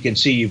 500, you can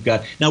see you've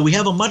got, now we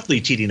have a monthly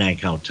TD9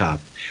 count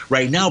top.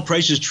 Right now,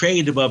 prices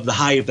trade above the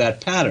high of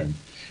that pattern.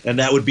 And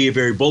that would be a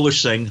very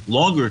bullish thing,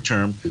 longer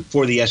term,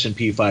 for the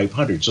S&P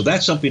 500. So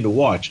that's something to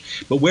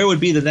watch. But where would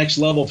be the next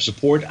level of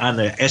support on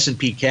the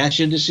S&P cash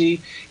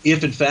indice?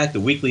 If, in fact, the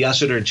weekly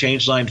oscillator and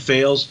change line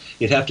fails,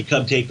 you'd have to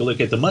come take a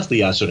look at the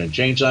monthly oscillator and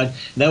change line.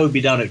 And that would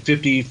be down at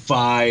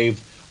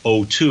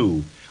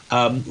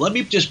 55.02. Let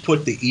me just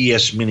put the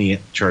ES Mini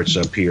charts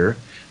up here.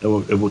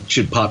 It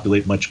should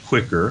populate much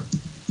quicker.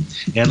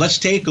 And let's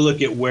take a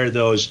look at where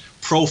those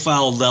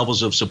profile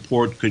levels of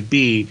support could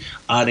be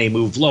on a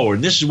move lower.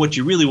 And this is what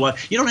you really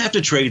want. You don't have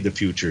to trade the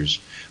futures,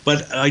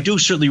 but I do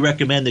certainly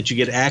recommend that you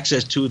get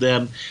access to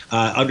them,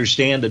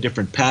 understand the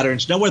different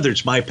patterns. Now, whether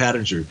it's my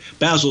patterns or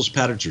Basil's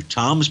patterns or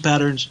Tom's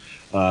patterns,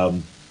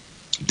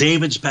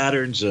 David's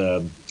patterns,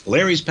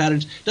 Larry's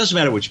patterns, doesn't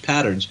matter which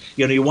patterns,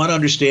 you want to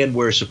understand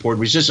where support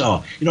and resistance.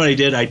 Oh, you know what I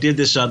did? I did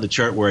this on the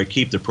chart where I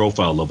keep the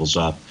profile levels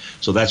up.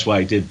 So that's why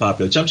I did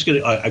populate. So I'm just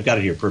going to, I've got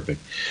it here. Perfect.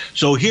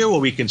 So here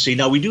what we can see,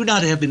 now we do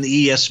not have in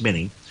the ES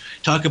Mini,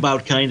 talk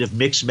about kind of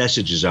mixed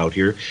messages out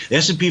here. The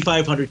S&P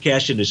 500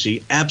 cash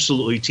indice,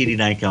 absolutely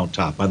TD9 count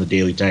top on the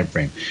daily time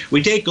frame.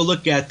 We take a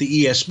look at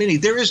the ES Mini,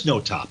 there is no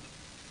top.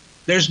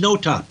 There's no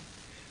top.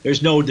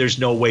 There's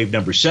no wave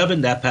number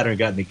 7. That pattern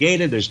got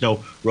negated. There's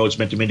no Rhodes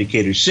momentum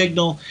indicator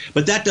signal.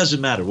 But that doesn't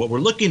matter. What we're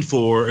looking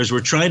for is we're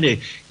trying to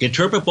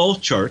interpret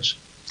both charts,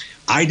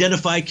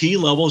 identify key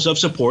levels of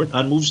support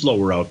on moves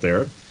lower out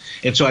there.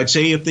 And so I'd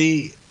say if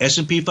the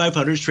S&P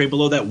 500 is trading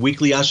below that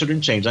weekly oscillator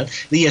and change line,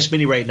 the ES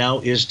Mini right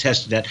now is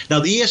testing that. Now,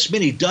 the ES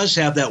Mini does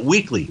have that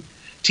weekly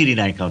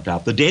TD9 count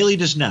top. The daily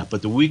does not,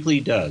 but the weekly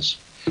does.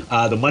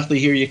 The monthly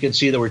here, you can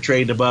see that we're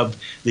trading above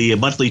the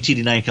monthly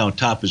TD9 count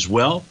top as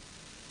well.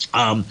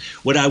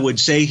 What I would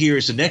say here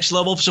is the next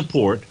level of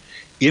support,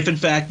 if in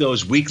fact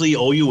those weekly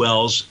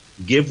OULs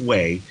give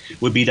way,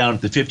 would be down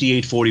at the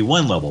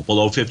 58.41 level.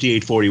 Below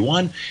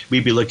 58.41,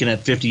 we'd be looking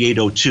at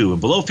 58.02.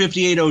 And below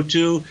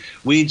 58.02,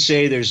 we'd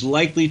say there's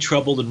likely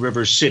trouble in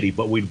River City,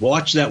 but we'd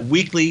watch that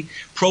weekly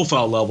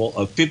profile level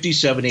of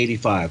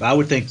 57.85. I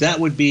would think that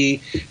would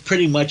be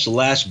pretty much the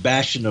last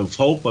bastion of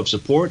hope, of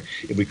support.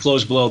 If we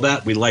close below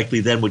that, we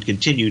likely then would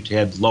continue to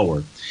head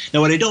lower.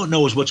 Now, what I don't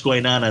know is what's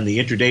going on the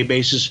intraday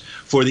basis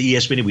for the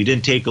ES Mini. We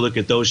didn't take a look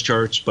at those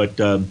charts, but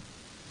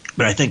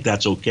I think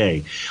that's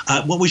okay.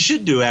 What we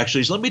should do,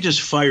 actually, is let me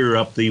just fire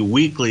up the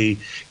weekly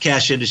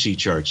cash indice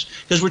charts.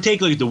 Because we're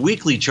taking a look at the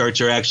weekly charts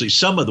are actually,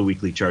 some of the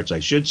weekly charts, I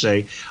should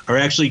say, are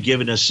actually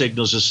giving us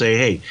signals to say,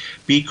 hey,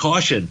 be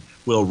caution,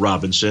 Will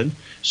Robinson.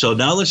 So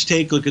now let's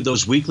take a look at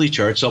those weekly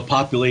charts. I'll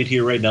populate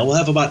here right now. We'll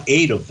have about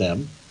 8 of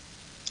them.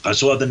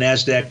 So we'll have the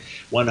NASDAQ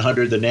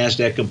 100, the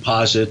NASDAQ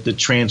Composite, the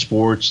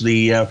transports,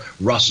 the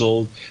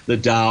Russell, the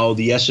Dow,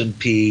 the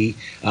S&P.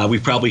 We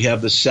probably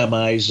have the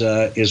semis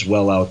as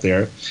well out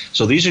there.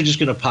 So these are just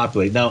going to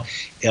populate. Now,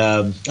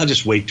 I'll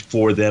just wait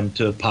for them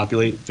to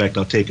populate. In fact,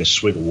 I'll take a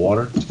swig of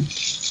water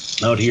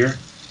out here.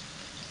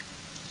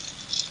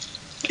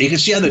 You can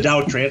see on the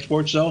Dow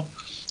transports, though,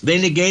 they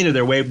negated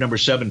their wave number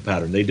 7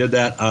 pattern. They did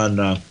that on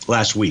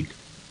last week.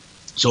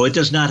 So it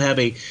does not have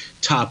a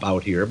top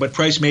out here, but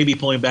price may be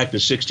pulling back to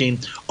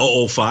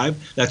 16.005.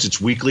 That's its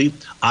weekly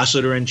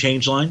oscillator and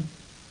change line.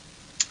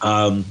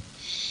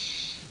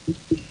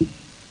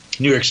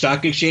 New York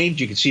Stock Exchange,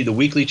 you can see the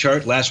weekly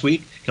chart last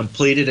week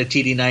completed a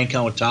TD9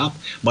 count top,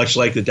 much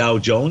like the Dow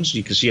Jones.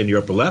 You can see on your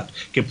upper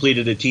left,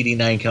 completed a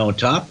TD9 count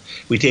top.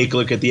 We take a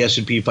look at the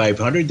S&P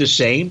 500, the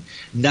same,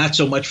 not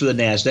so much for the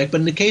NASDAQ, but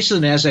in the case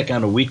of the NASDAQ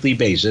on a weekly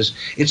basis,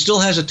 it still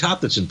has a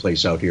top that's in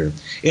place out here.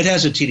 It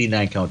has a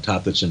TD9 count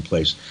top that's in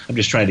place. I'm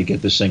just trying to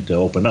get this thing to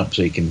open up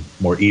so you can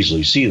more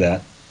easily see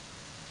that.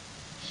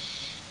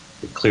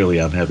 But clearly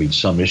I'm having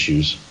some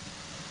issues.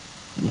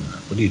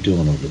 What are you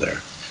doing over there?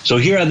 So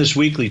here on this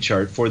weekly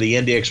chart for the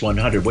NDX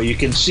 100, what you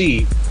can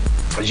see,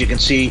 as you can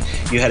see,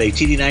 you had a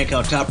TD9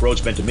 count top,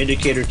 Rhodes momentum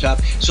indicator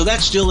top. So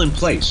that's still in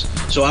place.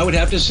 So I would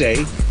have to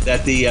say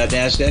that the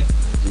NASDAQ,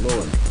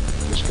 Lord,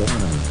 what's going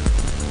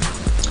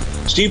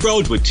on? Steve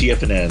Rhodes with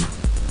TFNN.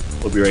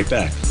 We'll be right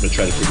back. I'm going to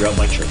try to figure out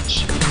my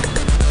charts.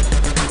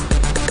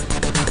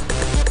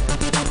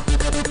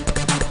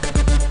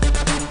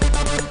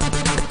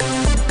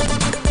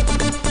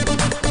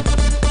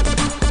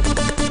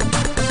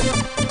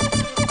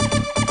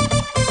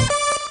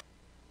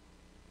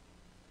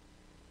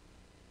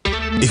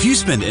 If you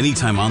spend any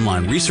time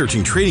online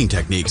researching trading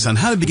techniques on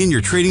how to begin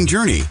your trading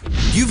journey,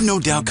 you've no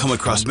doubt come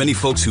across many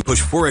folks who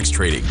push Forex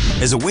trading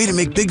as a way to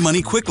make big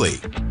money quickly.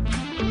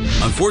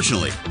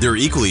 Unfortunately, there are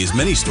equally as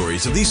many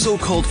stories of these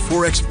so-called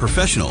Forex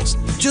professionals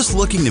just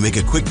looking to make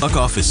a quick buck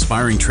off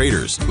aspiring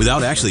traders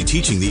without actually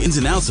teaching the ins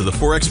and outs of the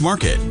Forex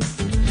market.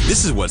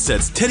 This is what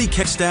sets Teddy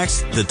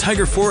Keckstack's The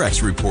Tiger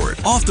Forex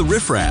Report off the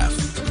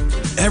riffraff.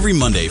 Every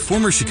Monday,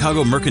 former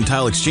Chicago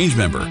Mercantile Exchange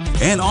member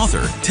and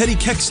author Teddy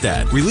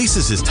Keckstack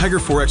releases his Tiger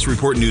Forex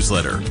Report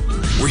newsletter,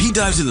 where he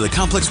dives into the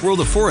complex world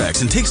of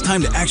Forex and takes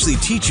time to actually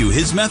teach you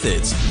his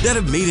methods that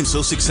have made him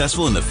so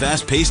successful in the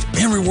fast-paced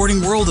and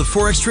rewarding world of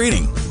Forex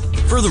trading.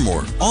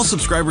 Furthermore, all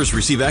subscribers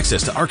receive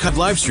access to archived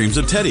live streams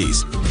of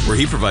Teddy's, where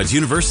he provides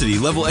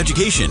university-level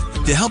education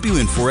to help you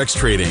in Forex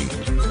trading.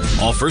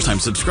 All first-time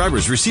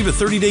subscribers receive a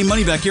 30-day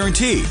money-back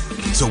guarantee.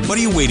 So what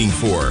are you waiting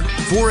for?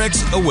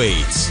 Forex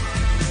awaits.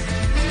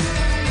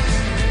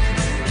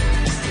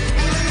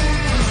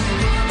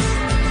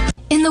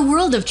 In the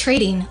world of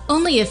trading,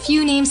 only a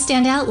few names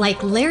stand out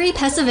like Larry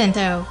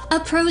Pesavento, a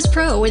pro's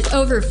pro with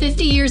over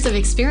 50 years of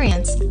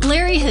experience.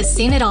 Larry has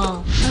seen it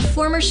all. A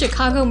former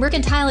Chicago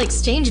Mercantile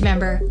Exchange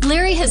member,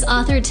 Larry has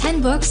authored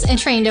 10 books and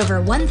trained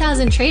over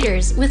 1,000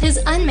 traders with his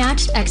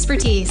unmatched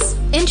expertise.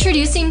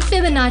 Introducing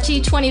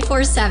Fibonacci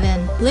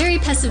 24/7, Larry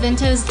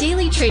Pesavento's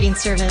daily trading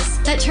service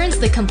that turns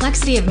the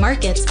complexity of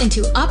markets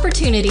into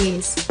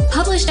opportunities.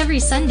 Published every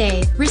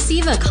Sunday,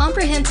 receive a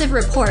comprehensive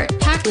report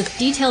packed with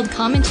detailed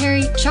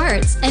commentary,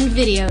 charts, articles and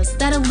videos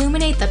that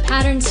illuminate the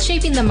patterns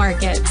shaping the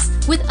markets,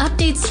 with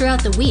updates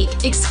throughout the week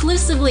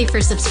exclusively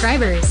for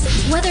subscribers.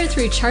 Whether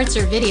through charts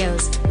or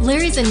videos,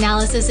 Larry's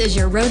analysis is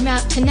your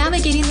roadmap to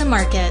navigating the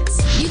markets.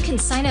 You can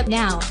sign up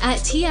now at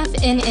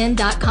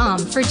TFNN.com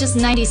for just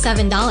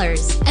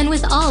 $97. And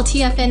with all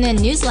TFNN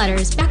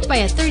newsletters backed by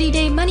a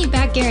 30-day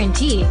money-back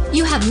guarantee,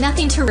 you have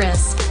nothing to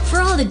risk.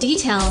 For all the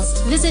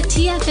details, visit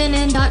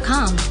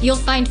TFNN.com. You'll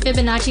find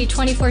Fibonacci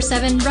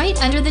 24/7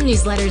 right under the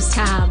newsletters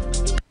tab.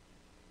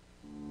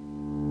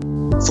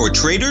 For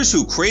traders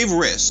who crave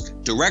risk,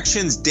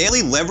 Direxion's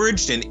daily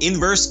leveraged and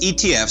inverse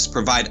ETFs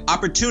provide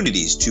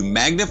opportunities to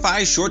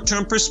magnify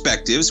short-term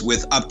perspectives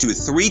with up to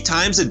 3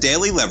 times a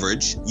daily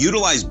leverage,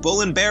 utilize bull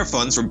and bear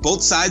funds from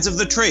both sides of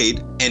the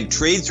trade, and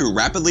trade through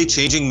rapidly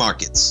changing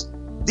markets.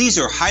 These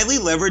are highly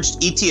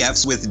leveraged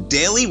ETFs with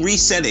daily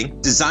resetting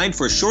designed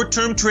for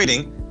short-term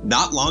trading,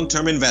 not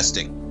long-term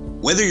investing.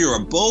 Whether you're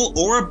a bull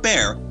or a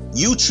bear,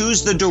 you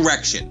choose the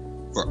Direxion.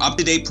 For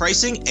up-to-date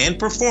pricing and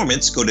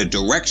performance, go to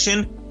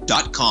Direxion.com.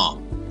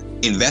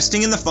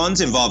 Investing in the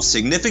funds involves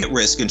significant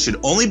risk and should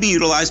only be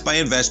utilized by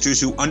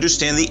investors who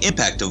understand the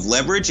impact of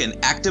leverage and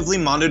actively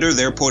monitor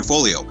their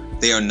portfolio.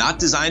 They are not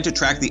designed to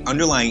track the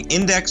underlying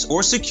index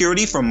or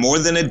security for more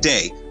than a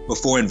day.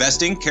 Before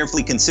investing,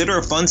 carefully consider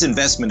a fund's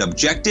investment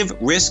objective,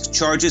 risk,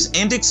 charges,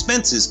 and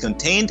expenses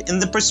contained in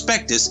the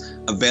prospectus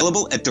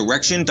available at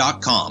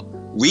Direxion.com.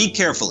 Read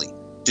carefully.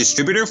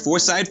 Distributor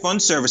Foreside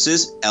Fund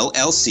Services,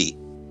 LLC.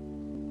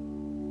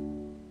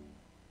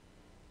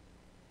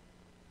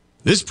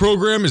 This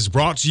program is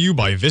brought to you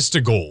by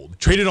Vista Gold,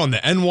 traded on the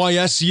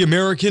NYSE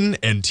American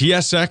and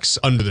TSX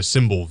under the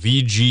symbol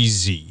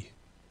VGZ.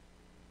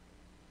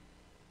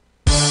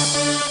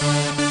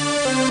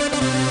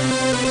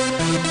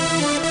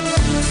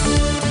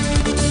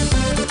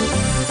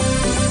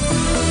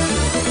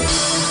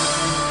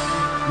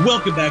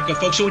 Welcome back,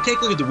 folks. So we take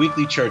a look at the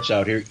weekly charts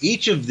out here.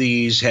 Each of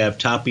these have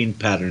topping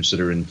patterns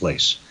that are in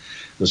place.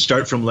 Let's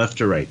start from left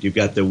to right. You've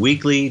got the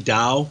weekly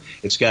Dow.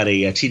 It's got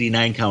a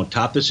TD9 count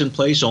top that's in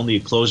place, only a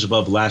close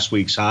above last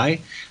week's high.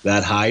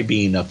 That high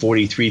being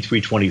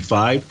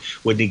 43,325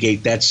 would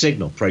negate that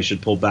signal. Price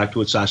should pull back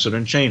to its oscillator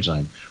and change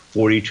line.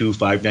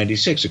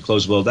 42,596. At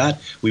close below that,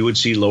 we would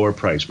see lower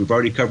price. We've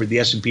already covered the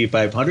S&P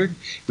 500.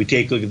 If we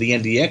take a look at the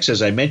NDX,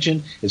 as I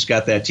mentioned, it's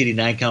got that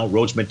TD9 count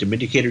Rhodes momentum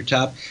indicator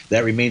top.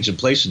 That remains in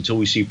place until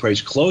we see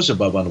price close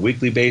above on a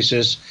weekly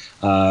basis,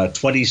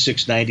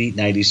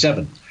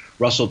 2690.97.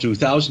 Russell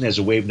 2000 has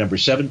a wave number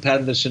 7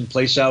 pattern that's in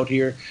place out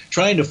here,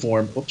 trying to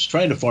form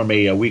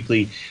a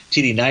weekly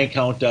TD9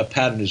 count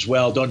pattern as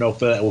well. Don't know if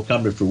that will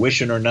come to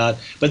fruition or not,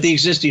 but the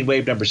existing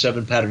wave number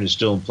 7 pattern is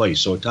still in place,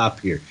 so a top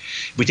here.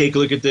 If we take a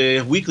look at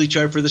the weekly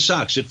chart for the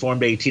SOX, it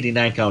formed a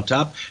TD9 count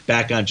top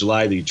back on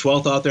July the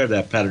 12th out there.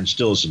 That pattern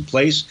still is in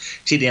place.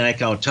 TD9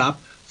 count top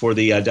for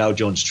the Dow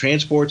Jones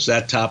Transports,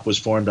 that top was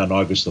formed on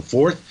August the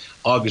 4th.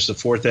 August the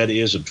 4th, that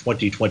is, of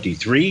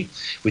 2023.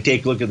 We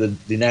take a look at the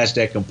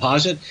NASDAQ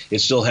Composite. It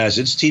still has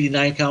its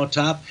TD9 count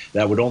top.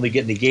 That would only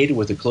get negated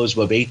with a close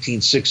above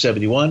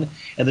 18,671.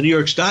 And the New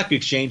York Stock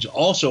Exchange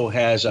also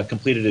has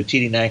completed a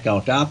TD9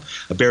 count top.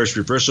 A bearish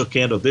reversal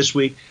candle this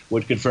week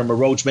would confirm a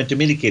Rhodes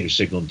momentum indicator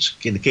signal.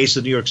 In the case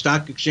of the New York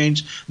Stock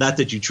Exchange, not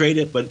that you trade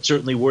it, but it's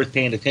certainly worth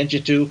paying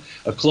attention to.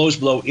 A close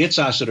below its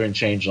oscillator and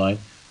change line,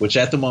 which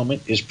at the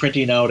moment is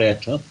printing out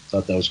at,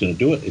 thought that was going to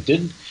do it. It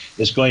didn't.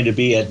 It's going to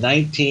be at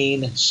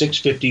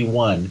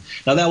 19,651.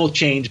 Now, that will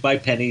change by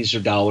pennies or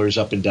dollars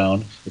up and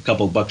down, a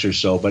couple of bucks or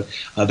so, but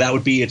that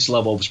would be its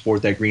level of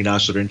support, that green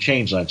oscillator and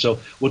change line. So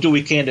we'll do what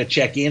we can to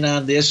check in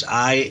on this.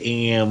 I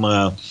am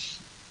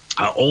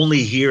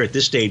only here at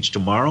this stage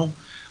tomorrow.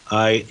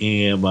 I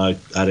am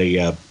at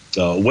a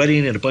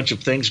wedding and a bunch of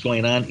things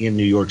going on in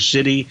New York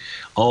City,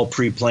 all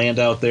pre-planned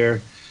out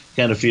there.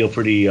 Kind of feel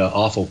pretty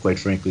awful, quite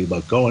frankly,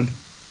 about going.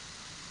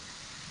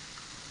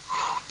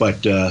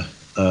 But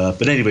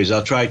anyways,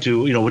 I'll try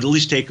to, at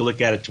least take a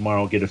look at it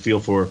tomorrow, get a feel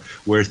for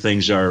where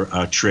things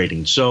are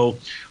trading. So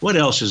what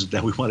else is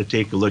that we want to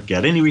take a look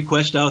at? Any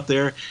request out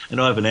there? I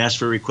know I haven't asked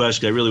for a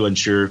request. I really wasn't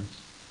sure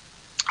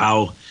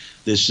how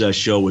this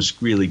show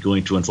was really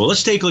going to unfold.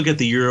 Let's take a look at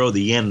the euro,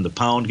 the yen, and the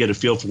pound, get a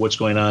feel for what's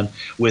going on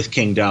with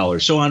King Dollar.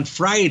 So on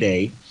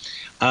Friday,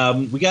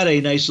 we got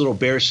a nice little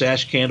bear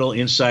sash candle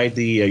inside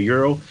the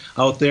euro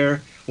out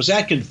there. Was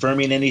that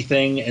confirming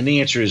anything? And the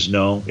answer is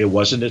no, it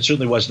wasn't. It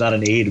certainly was not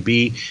an A to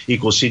B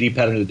equals CD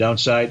pattern to the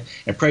downside.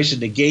 And price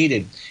had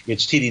negated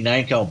its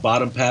TD9 count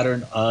bottom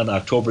pattern on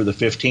October the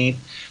 15th.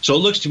 So it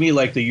looks to me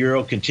like the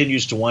euro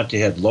continues to want to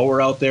head lower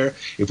out there.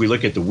 If we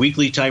look at the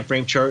weekly time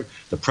frame chart,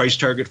 the price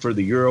target for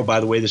the euro, by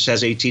the way, this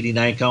has a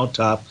TD9 count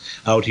top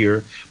out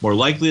here. More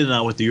likely than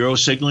not, with the euro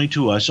signaling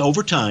to us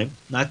over time,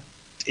 not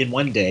in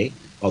one day,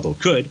 although it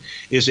could,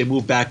 is a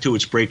move back to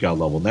its breakout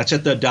level. And that's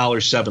at the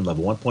 $7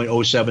 level,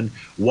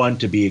 1.071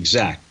 to be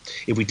exact.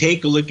 If we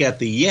take a look at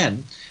the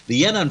yen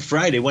on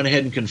Friday went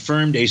ahead and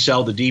confirmed a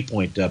sell the D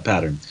point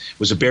pattern. It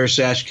was a bear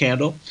sash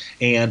candle,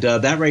 and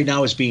that right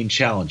now is being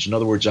challenged. In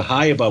other words, a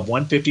high above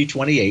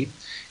 150.28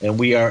 and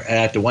we are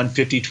at the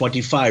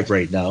 150.25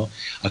 right now.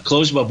 A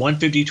close above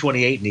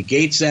 150.28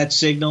 negates that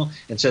signal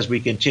and says we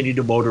continue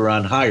to motor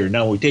on higher.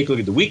 Now, when we take a look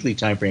at the weekly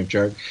time frame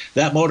chart,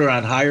 that motor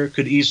on higher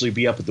could easily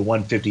be up at the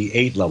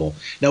 158 level.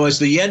 Now, as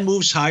the yen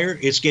moves higher,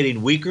 it's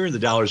getting weaker. The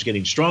dollar is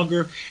getting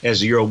stronger. As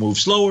the euro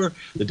moves slower,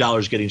 the dollar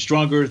is getting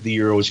stronger. The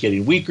euro is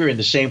getting weaker. And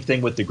the same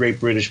thing with the Great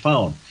British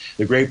Pound.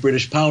 The Great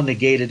British Pound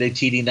negated a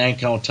TD9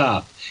 count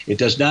top. It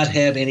does not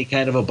have any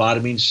kind of a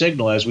bottoming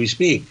signal as we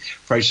speak.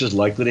 Price is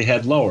likely to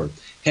head lower.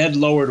 Head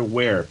lower to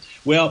where?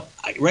 Well,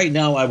 right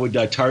now I would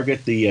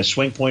target the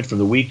swing point from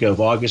the week of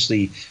August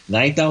the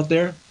 9th out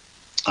there.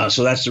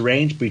 So that's the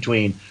range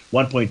between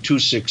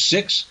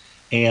 1.266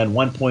 and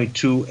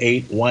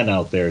 1.281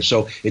 out there.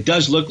 So it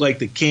does look like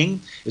the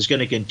king is going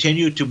to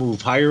continue to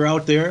move higher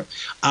out there.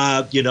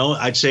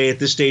 I'd say at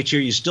this stage here,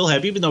 you still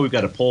have, even though we've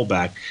got a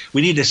pullback,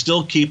 we need to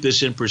still keep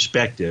this in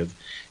perspective.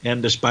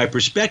 And this, by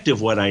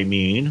perspective, what I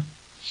mean,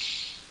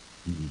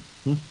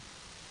 I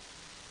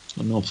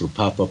don't know if it'll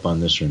pop up on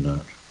this or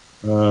not.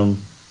 Let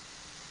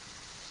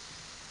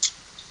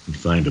me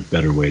find a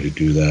better way to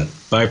do that.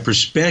 By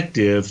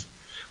perspective,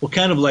 well,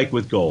 kind of like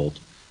with gold.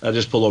 I'll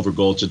just pull over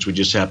gold since we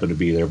just happen to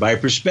be there. By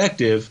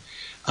perspective,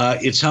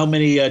 it's how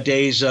many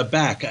days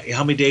back,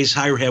 how many days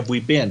higher have we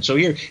been. So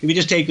here, if you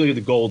just take a look at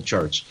the gold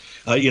charts,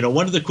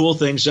 one of the cool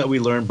things that we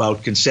learn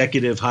about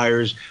consecutive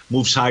hires,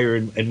 moves higher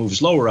and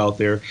moves lower out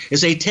there,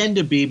 is they tend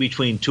to be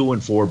between 2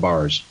 and 4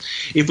 bars.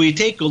 If we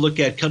take a look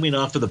at coming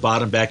off of the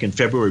bottom back in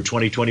February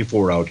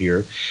 2024 out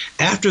here,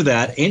 after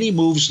that, any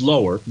moves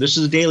lower, this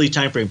is a daily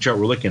time frame chart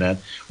we're looking at,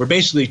 we're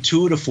basically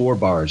 2 to 4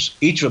 bars,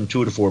 each of them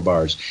 2 to 4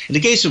 bars. In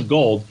the case of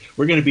gold,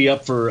 we're going to be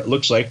up for, it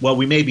looks like, well,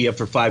 we may be up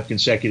for 5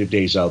 consecutive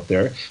days out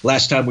there.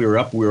 Last time we were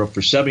up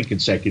for 7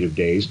 consecutive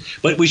days.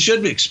 But we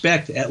should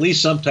expect at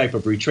least some type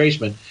of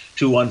retracement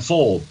to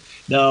unfold.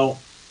 Now,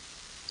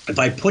 if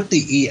I put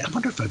the I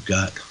wonder if I've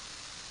got,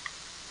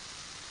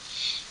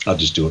 I'll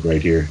just do it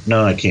right here.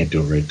 No, I can't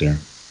do it right there.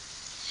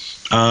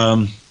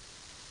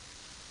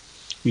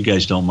 You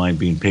guys don't mind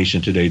being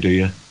patient today, do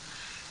you?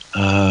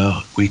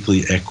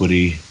 Weekly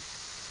equity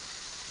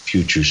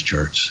futures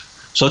charts.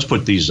 So let's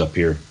put these up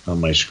here on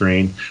my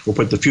screen. We'll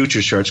put the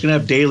futures chart. It's going to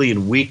have daily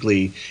and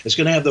weekly. It's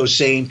going to have those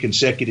same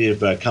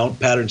consecutive count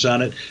patterns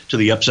on it to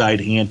the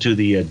upside and to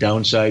the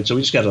downside. So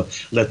we just got to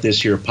let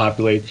this here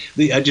populate.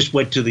 I just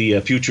went to the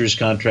futures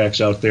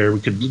contracts out there. We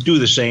could do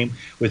the same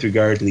with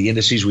regard to the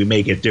indices. We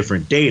may get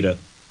different data,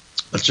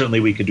 but certainly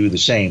we could do the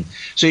same.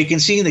 So you can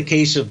see in the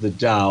case of the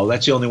Dow,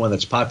 that's the only one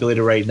that's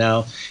populated right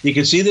now. You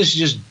can see this is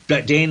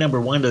just day number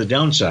 1 to the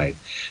downside.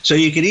 So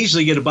you could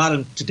easily get a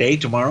bottom today,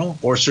 tomorrow,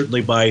 or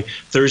certainly by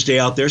Thursday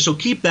out there. So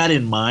keep that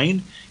in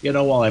mind,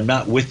 while I'm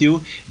not with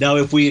you. Now,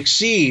 if we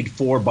exceed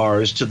 4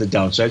 bars to the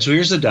downside, so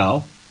here's the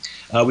Dow.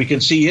 We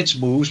can see its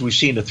moves. We've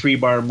seen a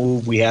 3-bar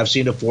move. We have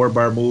seen a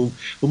 4-bar move,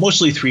 but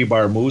mostly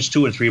 3-bar moves,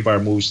 2 and 3-bar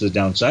moves to the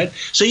downside.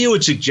 So you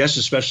would suggest,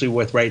 especially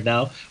with right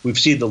now, we've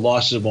seen the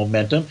loss of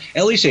momentum,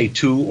 at least a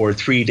 2 or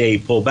 3 day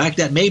pullback.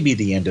 That may be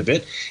the end of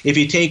it. If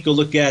you take a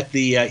look at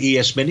the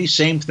ES Mini,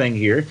 same thing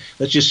here.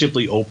 Let's just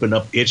simply open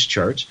up its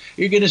charts.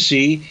 You're going to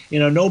see,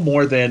 no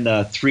more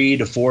than 3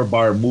 to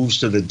 4-bar moves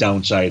to the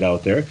downside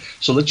out there.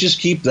 So let's just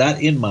keep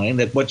that in mind.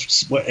 That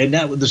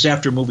this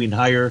after moving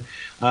higher.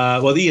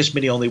 The ES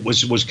Mini only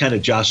was kind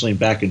of jostling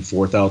back and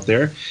forth out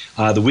there.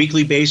 The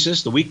weekly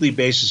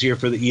basis here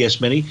for the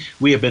ES Mini,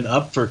 we have been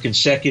up for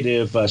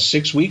consecutive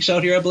 6 weeks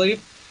out here, I believe.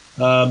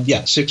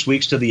 6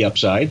 weeks to the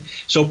upside.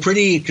 So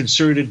pretty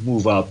concerted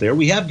move out there.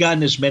 We have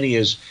gotten as many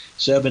as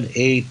 7,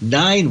 8,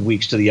 9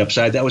 weeks to the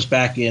upside. That was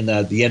back in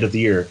the end of the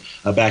year,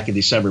 back in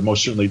December,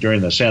 most certainly during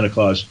the Santa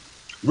Claus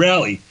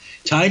rally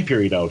time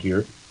period out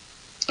here.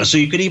 So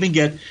you could even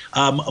get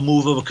a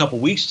move of a couple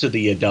weeks to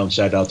the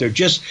downside out there,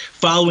 just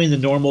following the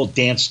normal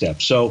dance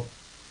steps. So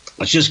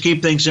let's just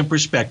keep things in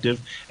perspective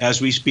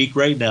as we speak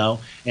right now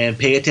and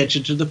pay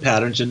attention to the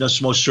patterns. And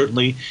this most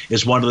certainly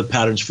is one of the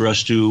patterns for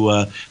us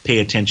to pay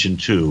attention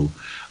to.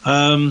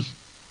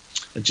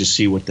 Let's just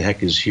see what the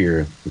heck is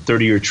here. The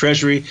 30-year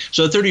Treasury.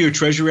 So the 30-year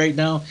Treasury right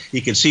now,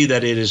 you can see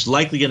that it is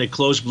likely going to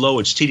close below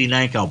its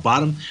TD9 count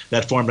bottom.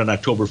 That formed on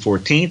October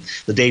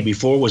 14th. The day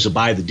before was a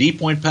buy the D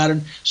point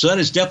pattern. So that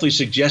is definitely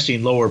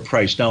suggesting lower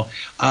price. Now,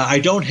 I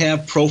don't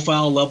have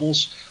profile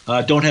levels.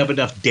 Don't have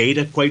enough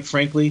data, quite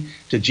frankly,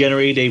 to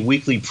generate a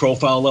weekly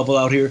profile level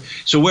out here.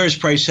 So where is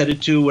price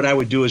headed to? What I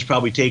would do is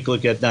probably take a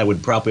look at,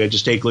 I'd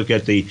just take a look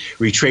at the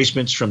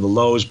retracements from the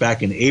lows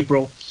back in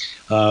April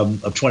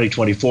of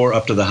 2024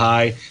 up to the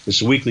high. This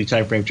is a weekly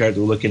time frame chart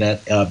that we're looking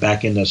at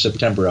back in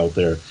September out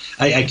there.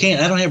 I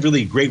don't have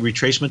really a great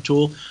retracement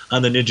tool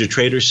on the Ninja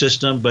Trader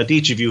system, but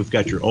each of you have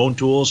got your own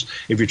tools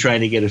if you're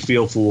trying to get a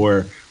feel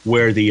for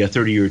where the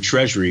 30-year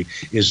Treasury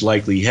is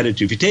likely headed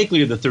to. If you take a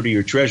look at the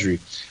 30-year Treasury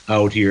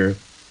out here,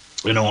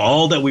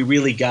 all that we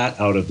really got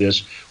out of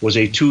this was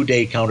a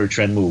 2-day counter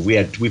trend move.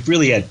 We've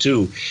really had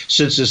 2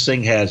 since this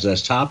thing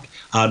has topped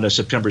on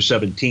September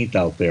 17th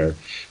out there.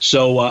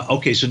 So,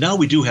 so now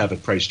we do have a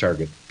price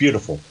target.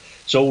 Beautiful.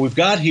 So what we've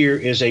got here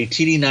is a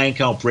TD9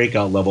 count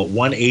breakout level at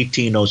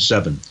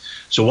 118.07.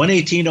 So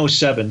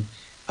 118.07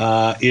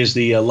 is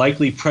the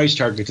likely price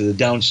target to the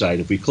downside.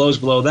 If we close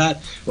below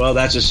that, well,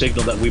 that's a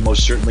signal that we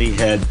most certainly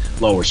head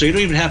lower. So you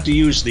don't even have to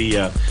use the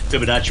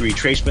Fibonacci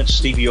retracement.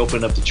 Stevie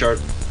opened up the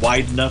chart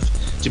wide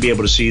enough to be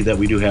able to see that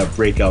we do have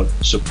breakout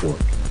support.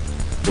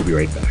 We'll be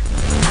right back.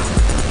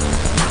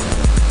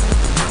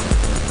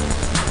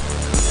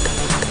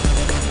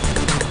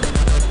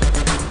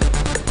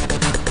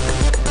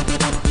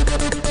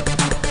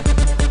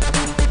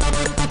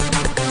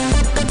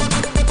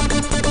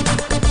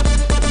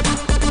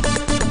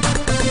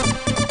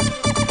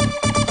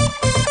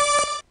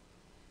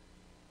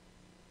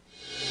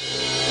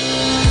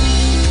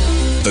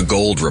 The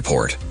Gold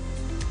Report.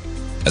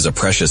 As a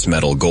precious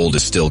metal, gold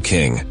is still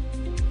king.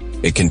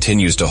 It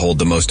continues to hold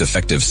the most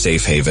effective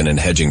safe haven and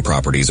hedging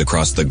properties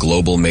across the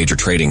global major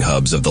trading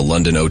hubs of the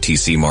London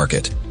OTC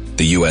market,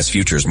 the U.S.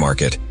 futures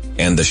market,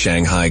 and the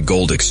Shanghai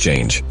Gold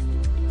Exchange.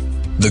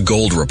 The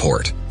Gold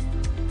Report.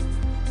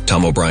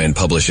 Tom O'Brien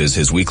publishes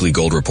his weekly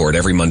gold report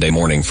every Monday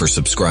morning for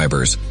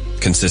subscribers,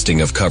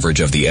 consisting of coverage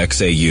of the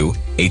XAU,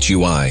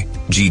 HUI,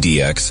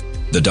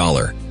 GDX, the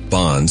dollar,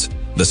 bonds,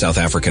 the South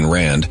African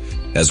rand,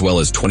 as well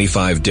as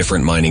 25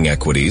 different mining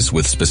equities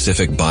with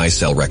specific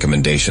buy-sell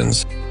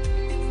recommendations.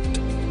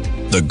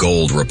 The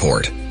Gold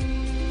Report.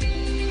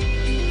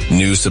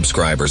 New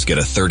subscribers get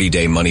a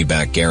 30-day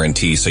money-back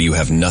guarantee, so you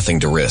have nothing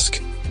to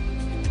risk.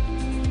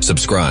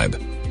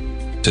 Subscribe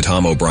to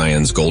Tom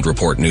O'Brien's Gold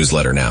Report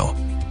newsletter now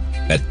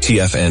at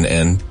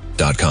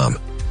TFNN.com.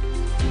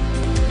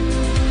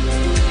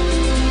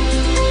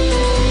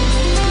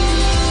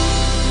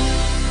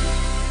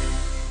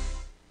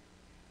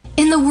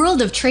 In the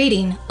world of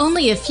trading,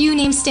 only a few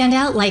names stand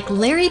out like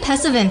Larry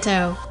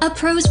Pesavento, a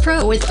pros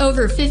pro with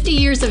over 50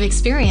 years of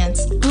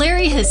experience.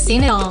 Larry has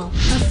seen it all.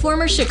 A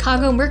former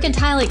Chicago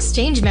Mercantile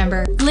Exchange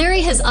member,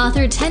 Larry has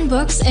authored 10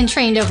 books and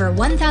trained over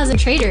 1,000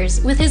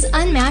 traders with his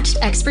unmatched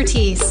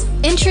expertise.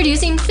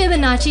 Introducing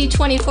Fibonacci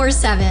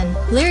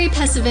 24/7, Larry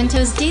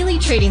Pesavento's daily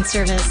trading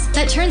service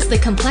that turns the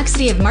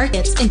complexity of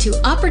markets into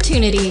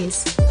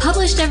opportunities.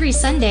 Published every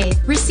Sunday,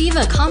 receive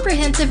a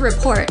comprehensive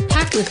report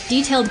packed with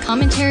detailed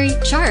commentary,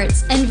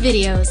 charts, and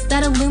videos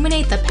that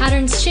illuminate the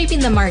patterns shaping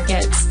the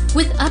markets,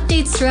 with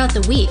updates throughout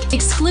the week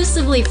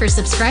exclusively for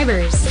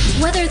subscribers.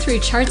 Whether through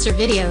charts or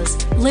videos,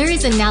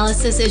 Larry's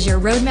analysis is your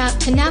roadmap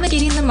to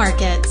navigating the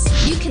markets.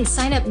 You can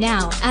sign up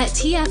now at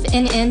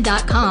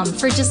TFNN.com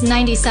for just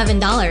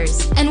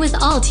 $97. And with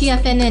all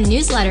TFNN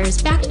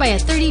newsletters backed by a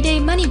 30-day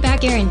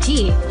money-back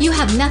guarantee, you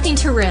have nothing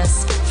to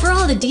risk. For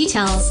all the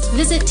details,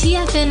 visit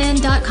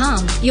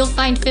TFNN.com. You'll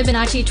find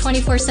Fibonacci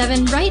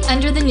 24/7 right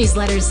under the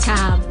newsletters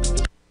tab.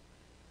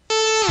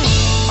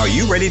 Are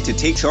you ready to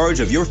take charge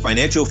of your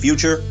financial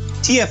future?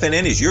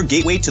 TFNN is your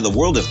gateway to the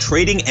world of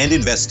trading and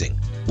investing.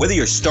 Whether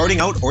you're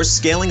starting out or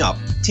scaling up,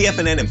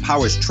 TFNN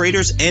empowers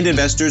traders and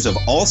investors of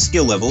all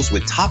skill levels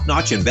with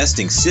top-notch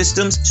investing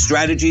systems,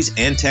 strategies,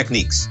 and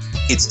techniques.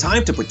 It's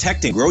time to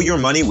protect and grow your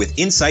money with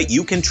insight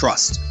you can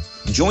trust.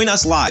 Join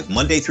us live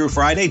Monday through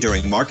Friday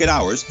during market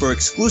hours for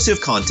exclusive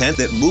content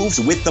that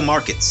moves with the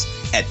markets.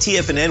 At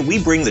TFNN, we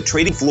bring the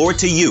trading floor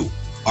to you.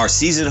 Our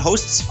seasoned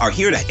hosts are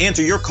here to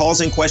answer your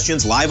calls and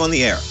questions live on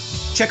the air.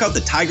 Check out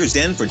the Tiger's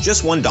Den for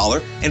just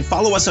 $1 and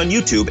follow us on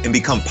YouTube and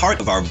become part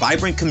of our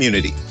vibrant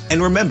community.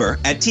 And remember,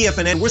 at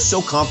TFNN, we're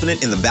so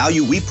confident in the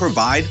value we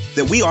provide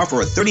that we offer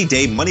a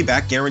 30-day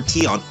money-back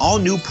guarantee on all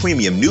new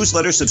premium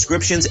newsletter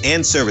subscriptions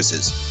and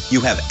services.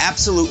 You have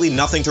absolutely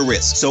nothing to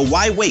risk, so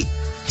why wait?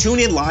 Tune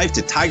in live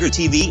to Tiger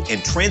TV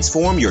and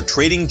transform your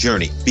trading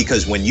journey,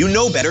 because when you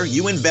know better,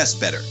 you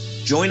invest better.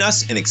 Join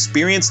us and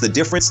experience the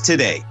difference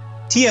today.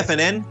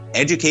 TFNN,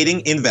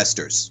 educating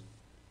investors.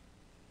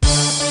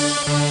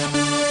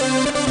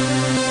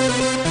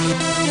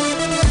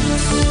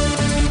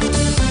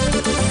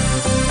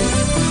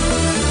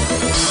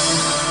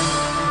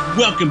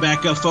 Welcome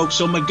back, folks.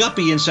 So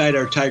McGuppy inside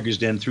our Tiger's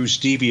Den threw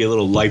Stevie a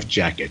little life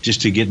jacket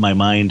just to get my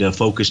mind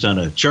focused on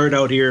a chart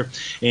out here.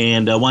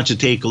 And I want to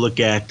take a look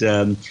at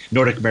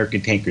Nordic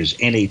American Tankers.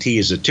 NAT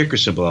is a ticker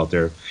symbol out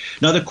there.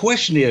 Now, the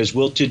question is,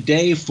 will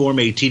today form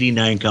a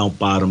TD9 count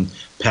bottom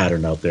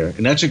pattern out there?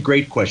 And that's a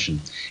great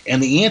question.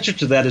 And the answer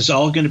to that is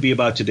all going to be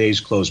about today's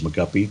close,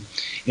 McGuppy.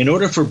 In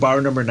order for bar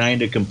number 9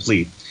 to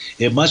complete,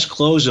 it must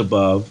close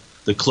above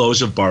the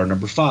close of bar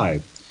number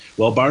 5.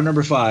 Well, bar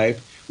number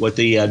 5, what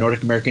the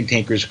Nordic American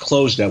Tankers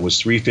closed at was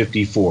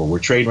 354. We're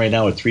trading right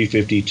now at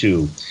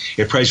 352.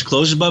 If price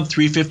closes above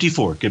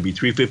 354, it could be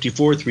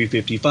 354,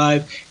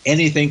 355,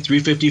 anything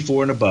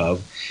 354 and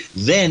above,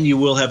 then you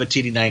will have a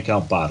TD9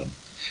 count bottom.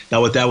 Now,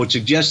 what that would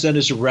suggest then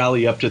is a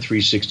rally up to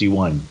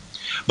 361.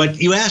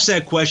 But you asked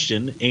that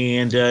question,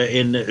 and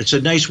it's a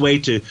nice way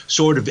to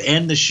sort of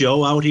end the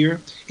show out here,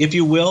 if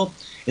you will,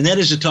 and that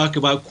is to talk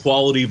about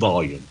quality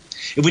volume.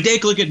 If we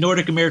take a look at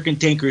Nordic American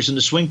Tankers and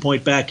the swing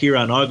point back here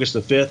on August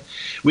the 5th,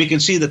 we can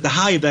see that the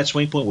high of that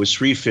swing point was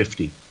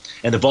 350,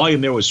 and the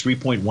volume there was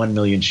 3.1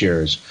 million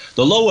shares.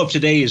 The low of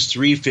today is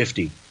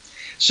 350.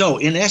 So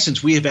in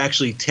essence, we have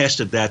actually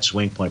tested that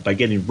swing point by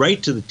getting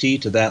right to the T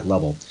to that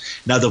level.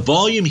 Now the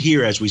volume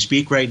here as we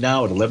speak right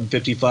now at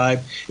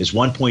 11:55 is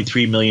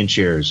 1.3 million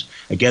shares.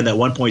 Again, that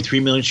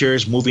 1.3 million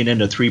shares moving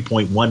into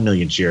 3.1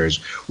 million shares.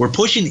 We're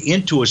pushing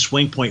into a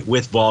swing point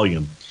with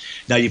volume.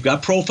 Now you've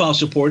got profile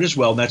support as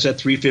well, and that's at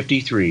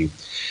 353.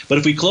 But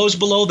if we close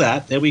below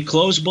that, and we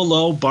close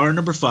below bar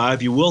number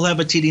 5, you will have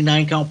a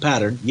TD9 count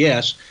pattern,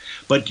 yes,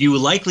 but you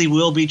likely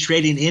will be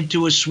trading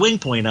into a swing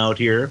point out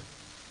here.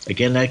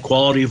 Again, that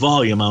quality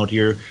volume out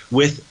here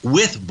with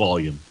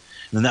volume.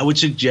 And that would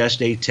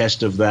suggest a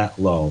test of that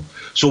low.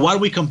 So why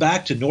don't we come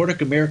back to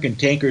Nordic American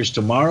Tankers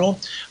tomorrow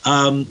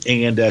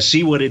and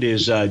see what it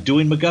is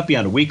doing, McGuffey,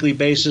 on a weekly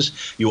basis.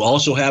 You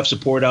also have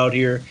support out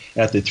here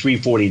at the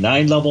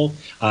 349 level.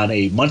 On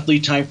a monthly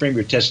time frame,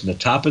 you're testing the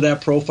top of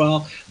that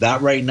profile.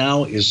 That right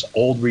now is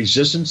old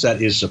resistance.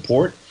 That is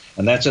support,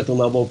 and that's at the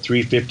level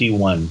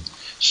 351.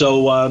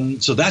 So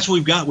that's what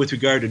we've got with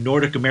regard to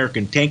Nordic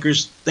American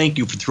Tankers. Thank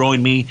you for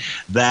throwing me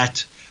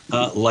that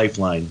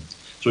lifeline.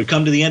 So we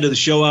come to the end of the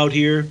show out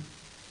here.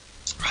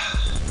 I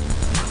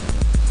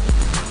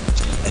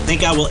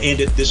think I will end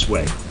it this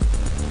way.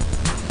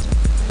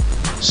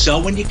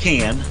 Sell when you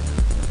can,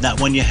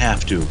 not when you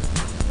have to.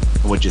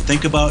 And what you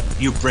think about,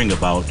 you bring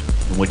about,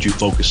 and what you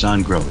focus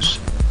on grows.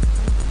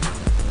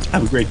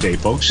 Have a great day,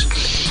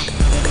 folks.